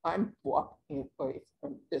I'm walking away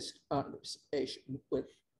from this conversation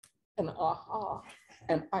with an aha.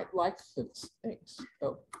 And I like those things.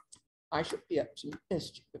 So I should be up to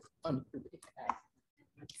mischief on your behalf.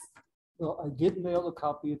 Well, I did mail a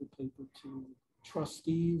copy of the paper to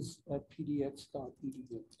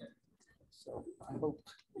trustees@pdx.edu. So I hope.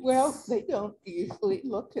 Well, they don't usually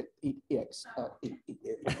look at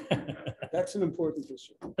pdx.edu. That's an important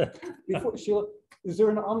issue. Before, Sheila, is there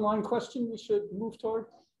an online question we should move toward?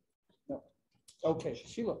 No. Okay,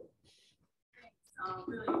 Sheila.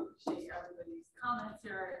 Really appreciate everybody's comments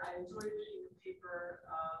here. I enjoyed reading the paper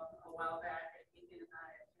a while back. I think Ethan and I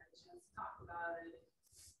had a chance to talk about it.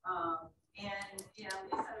 And Lisa,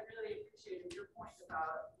 I really appreciated your point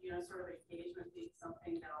about, sort of engagement being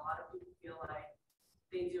something that a lot of people feel like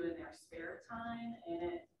they do in their spare time.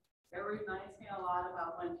 And it reminds me a lot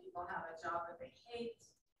about when people have a job that they hate,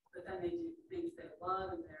 but then they do things they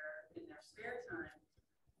love in their spare time.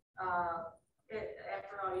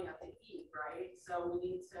 After all, you have to eat, right? So we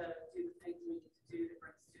need to do the things we need to do to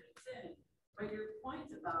bring students in. But your point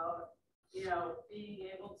about, being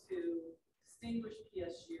able to distinguish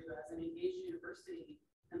PSU as an engaged university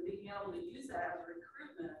and being able to use that as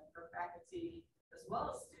recruitment for faculty as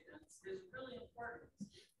well as students is really important.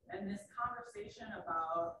 And this conversation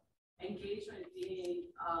about engagement being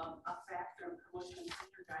a factor in promotion of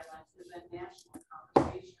senior guidelines is a national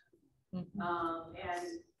conversation.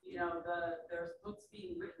 There's books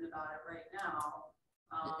being written about it right now,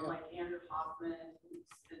 like Andrew Hoffman, who's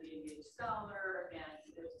the engaged scholar, and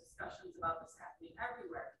there's discussions about this happening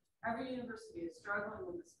everywhere. Every university is struggling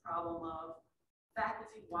with this problem of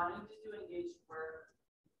faculty wanting to do engaged work,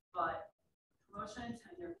 but promotion and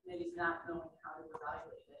tenure committees not knowing how to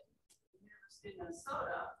evaluate it. The University of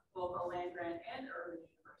Minnesota, both a land grant and urban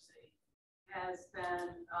university, has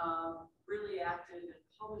been really active in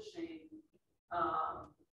publishing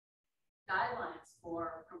guidelines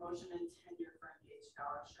for promotion and tenure for engaged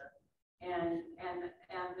scholarship. And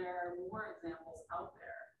there are more examples out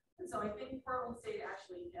there. And so I think Portland State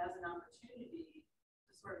actually has an opportunity to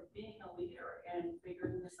sort of being a leader and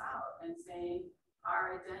figuring this out and saying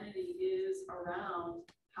our identity is around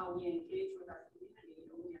how we engage with our community,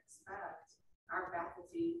 and we expect our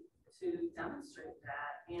faculty to demonstrate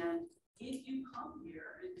that. And if you come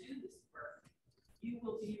here and do this work, you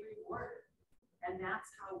will be rewarded. And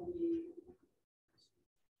that's how we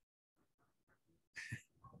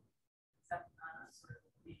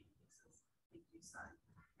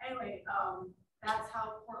anyway, that's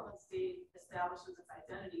how Portland State establishes its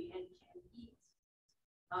identity and can eat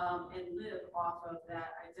and live off of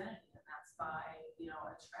that identity. And that's by,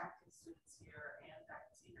 attracting students here and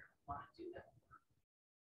faculty here who want to do that.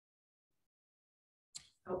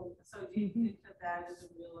 So do you think that that is a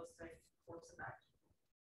realistic course of action?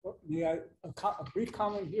 Well, may I, a brief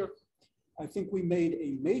comment here? I think we made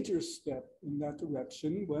a major step in that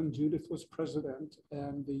direction when Judith was president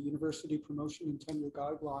and the University Promotion and Tenure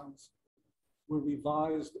Guidelines were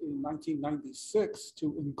revised in 1996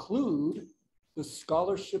 to include the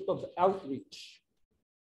scholarship of outreach.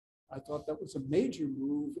 I thought that was a major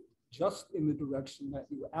move just in the direction that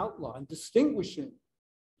you outlined, distinguishing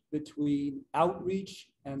between outreach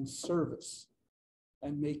and service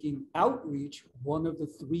and making outreach one of the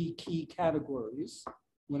 3 key categories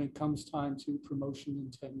when it comes time to promotion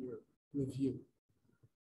and tenure review.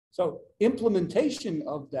 So implementation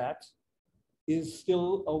of that is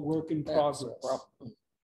still a work in progress.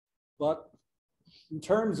 But in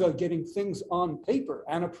terms of getting things on paper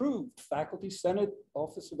and approved, Faculty Senate,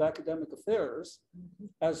 Office of Academic Affairs,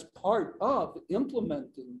 as part of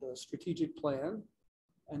implementing the strategic plan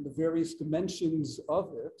and the various dimensions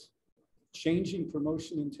of it, changing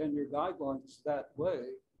promotion and tenure guidelines that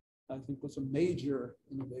way, I think was a major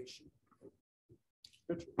innovation.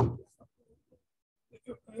 It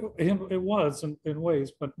was in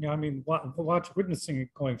ways, but I mean, witnessing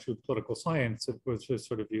it going through political science, it was just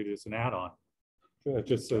sort of viewed as an add-on.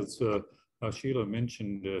 Just as Sheila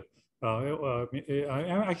mentioned,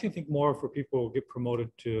 I actually think more for people who get promoted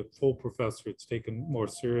to full professor, it's taken more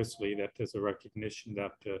seriously, that there's a recognition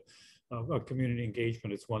that community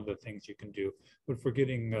engagement is one of the things you can do. But for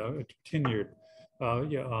getting tenured,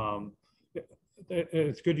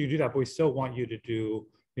 it's good you do that, but we still want you to do,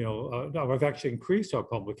 I've actually increased our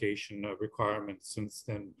publication requirements since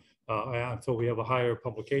then. So we have a higher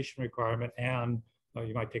publication requirement, and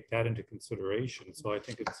you might take that into consideration. So I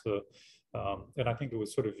think it's, and I think it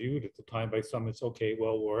was sort of viewed at the time by some, it's okay,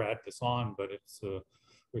 well, we're at this on, but it's,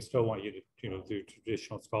 we still want you to, do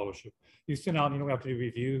traditional scholarship. You sit down, we have to do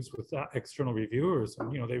reviews with external reviewers, and,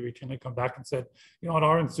 they routinely come back and said, at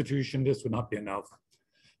our institution, this would not be enough.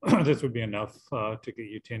 This would be enough to get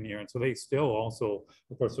you tenure. And so they still also,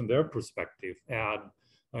 of course, from their perspective, add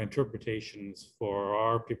interpretations for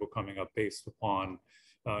our people coming up based upon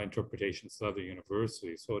interpretations of other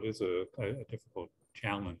universities. So it is a difficult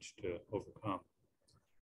challenge to overcome.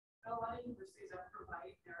 A lot of universities are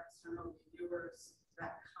providing their external reviewers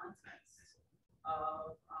that context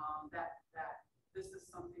of that this is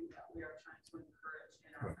something that we are trying to encourage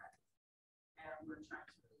in our faculty, and we're trying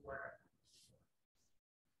to reward.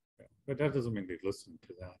 But that doesn't mean they listen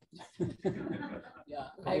to that. Yeah,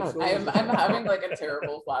 I'm having like a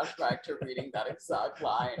terrible flashback to reading that exact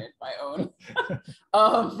line in my own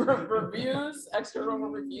reviews, external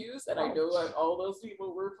reviews, and I know that all those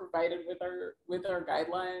people were provided with our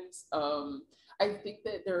guidelines. I think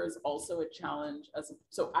that there is also a challenge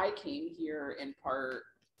so I came here in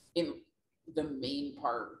the main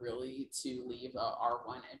part really to leave a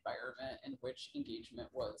R1 environment in which engagement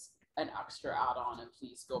was an extra add-on, and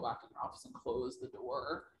please go back in your office and close the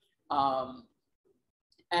door. And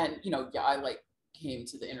I came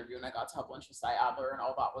to the interview and I got to have lunch with Cy Adler, and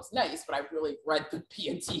all that was nice, but I really read the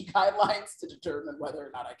P&T guidelines to determine whether or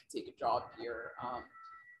not I could take a job here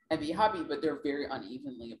and be happy, but they're very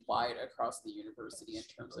unevenly applied across the university in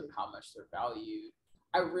terms of how much they're valued.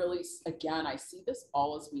 I really, again, I see this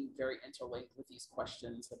all as being very interlinked with these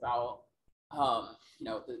questions about,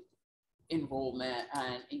 the enrollment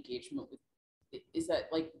and engagement with, is that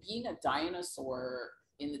like being a dinosaur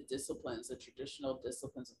in the disciplines, the traditional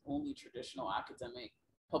disciplines of only traditional academic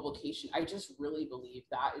publication. I just really believe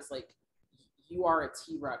that is like, you are a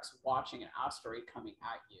T-Rex watching an asteroid coming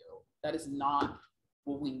at you. That is not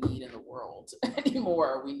what we need in the world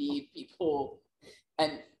anymore. We need people,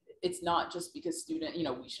 and it's not just because student, you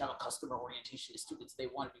know, we should have a customer orientation to students. They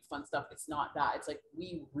want to do fun stuff. It's not that. It's like,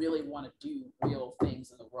 we really want to do real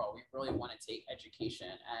things in the world. We really want to take education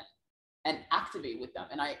and activate with them.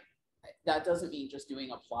 And that doesn't mean just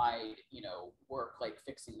doing applied, you know, work like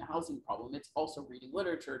fixing the housing problem. It's also reading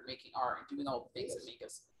literature, making art, and doing all the things that make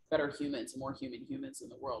us better humans, more human humans in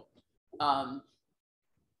the world.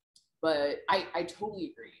 But I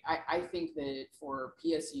totally agree. I think that for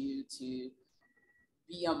PSU to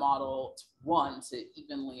be a model, one, to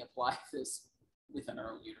evenly apply this within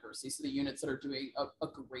our own university. So the units that are doing a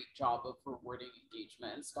great job of rewarding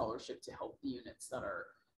engagement and scholarship to help the units that are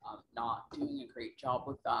not doing a great job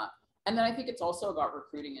with that. And then I think it's also about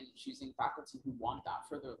recruiting and choosing faculty who want that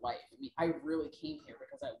for their life. I mean, I really came here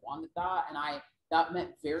because I wanted that. And that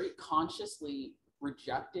meant very consciously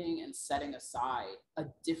rejecting and setting aside a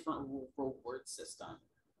different reward system.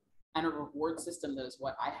 And a reward system that is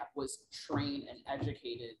what I was trained and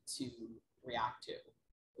educated to react to.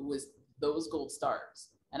 It was those gold stars.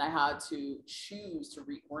 And I had to choose to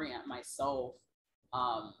reorient myself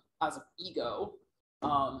as an ego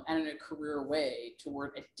and in a career way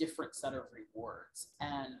toward a different set of rewards.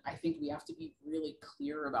 And I think we have to be really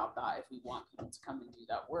clear about that if we want people to come and do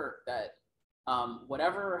that work, that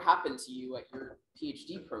whatever happened to you at your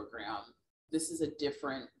PhD program, this is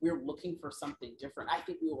we're looking for something different. I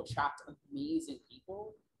think we will attract amazing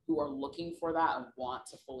people who are looking for that and want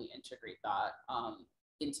to fully integrate that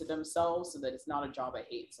into themselves, so that it's not a job I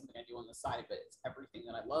hate, something I do on the side, but it's everything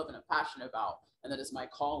that I love and I'm passionate about, and that is my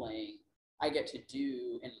calling I get to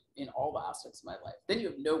do in all the aspects of my life. Then you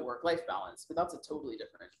have no work-life balance, but that's a totally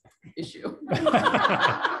different issue.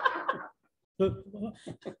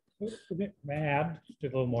 May I add a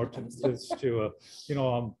little more to this too?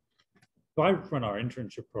 So I run our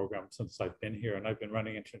internship program since I've been here, and I've been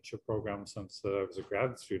running internship programs since I was a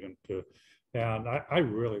grad student. And I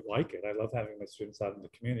really like it. I love having my students out in the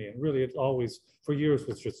community. And really, it always, for years,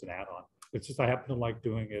 was just an add-on. It's just I happen to like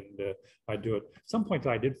doing it, and I do it. At some point,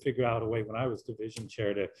 I did figure out a way when I was division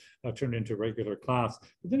chair to turn it into regular class.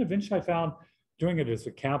 But then eventually, I found doing it as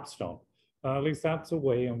a capstone. At least that's a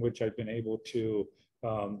way in which I've been able to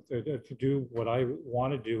do what I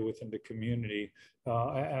want to do within the community,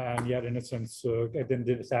 and yet in a sense, I then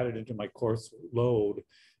added into my course load.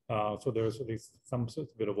 So there's at least some sort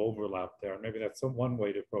of bit of overlap there. Maybe that's one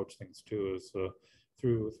way to approach things too, is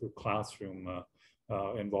through classroom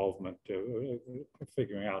involvement,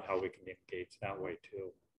 figuring out how we can engage that way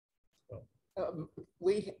too. So.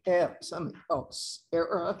 We have something called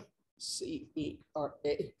CERA,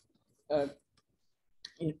 C-E-R-A,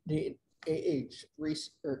 Indian Age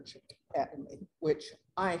Research Academy, which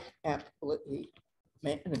I happily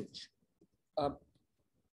manage.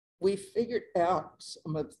 We figured out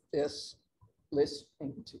some of this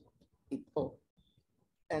listening to people.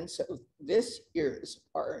 And so this year's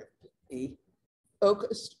RFP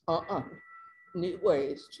focused on new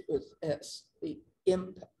ways to assess the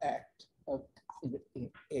impact of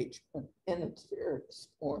community engagement in its various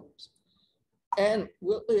forms. And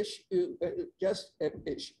we'll issue, just have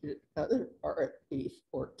issued another RFP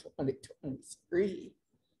for 2023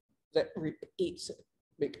 that repeats it,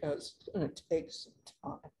 because it's going to take some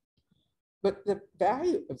time. But the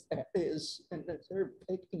value of that is, and they're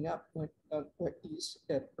picking up what you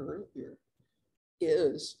said earlier,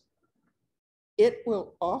 is it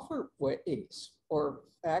will offer ways for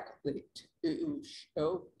faculty to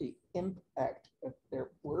show the impact of their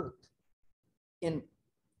work in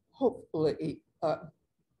hopefully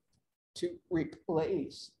to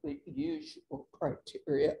replace the usual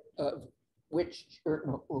criteria of which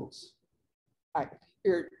journals I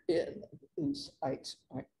appeared in, whose sites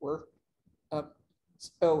I work.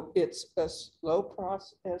 So it's a slow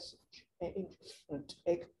process of change. It's going to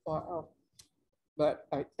take a while, but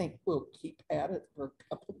I think we'll keep at it for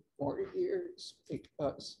a couple more years,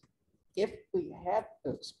 because if we have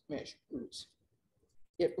those measures,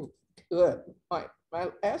 it will be good. My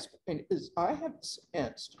last point is I have a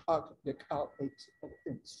sense, talking to colleagues at other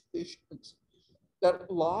institutions, that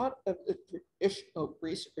a lot of the traditional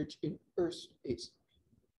research universities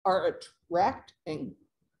are attracting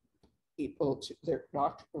people to their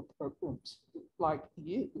doctoral programs like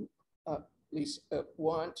you, Lisa,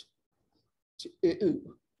 want to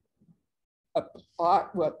apply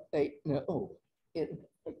what they know in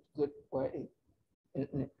a good way, in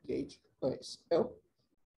an engaged way. So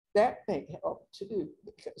that may help too,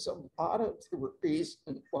 because a lot of the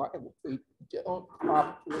reason why we don't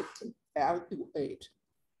properly evaluate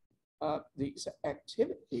these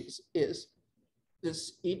activities is the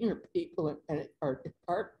senior people in our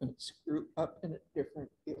departments grew up in a different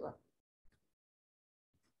era.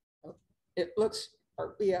 It looks,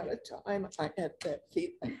 are we out of time? I had that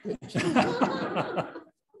feeling.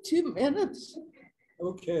 2 minutes.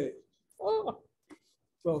 Okay, Oh,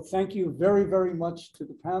 well, thank you very, very much to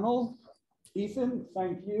the panel. Ethan,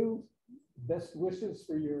 thank you. Best wishes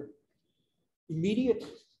for your immediate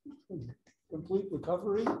complete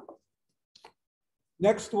recovery.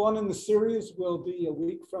 Next one in the series will be a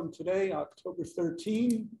week from today, October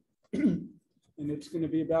 13, and it's going to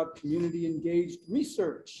be about community engaged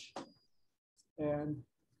research. And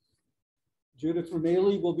Judith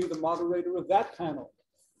Rameli will be the moderator of that panel.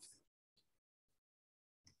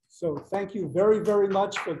 So thank you very, very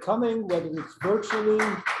much for coming, whether it's virtually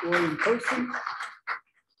or in person.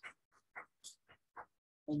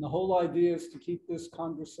 And the whole idea is to keep this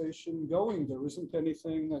conversation going. There isn't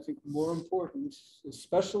anything, I think, more important,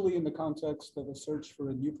 especially in the context of a search for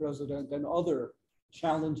a new president and other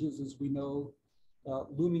challenges, as we know,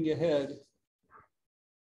 looming ahead,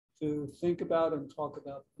 to think about and talk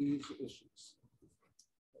about these issues.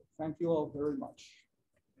 Thank you all very much.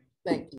 thank you.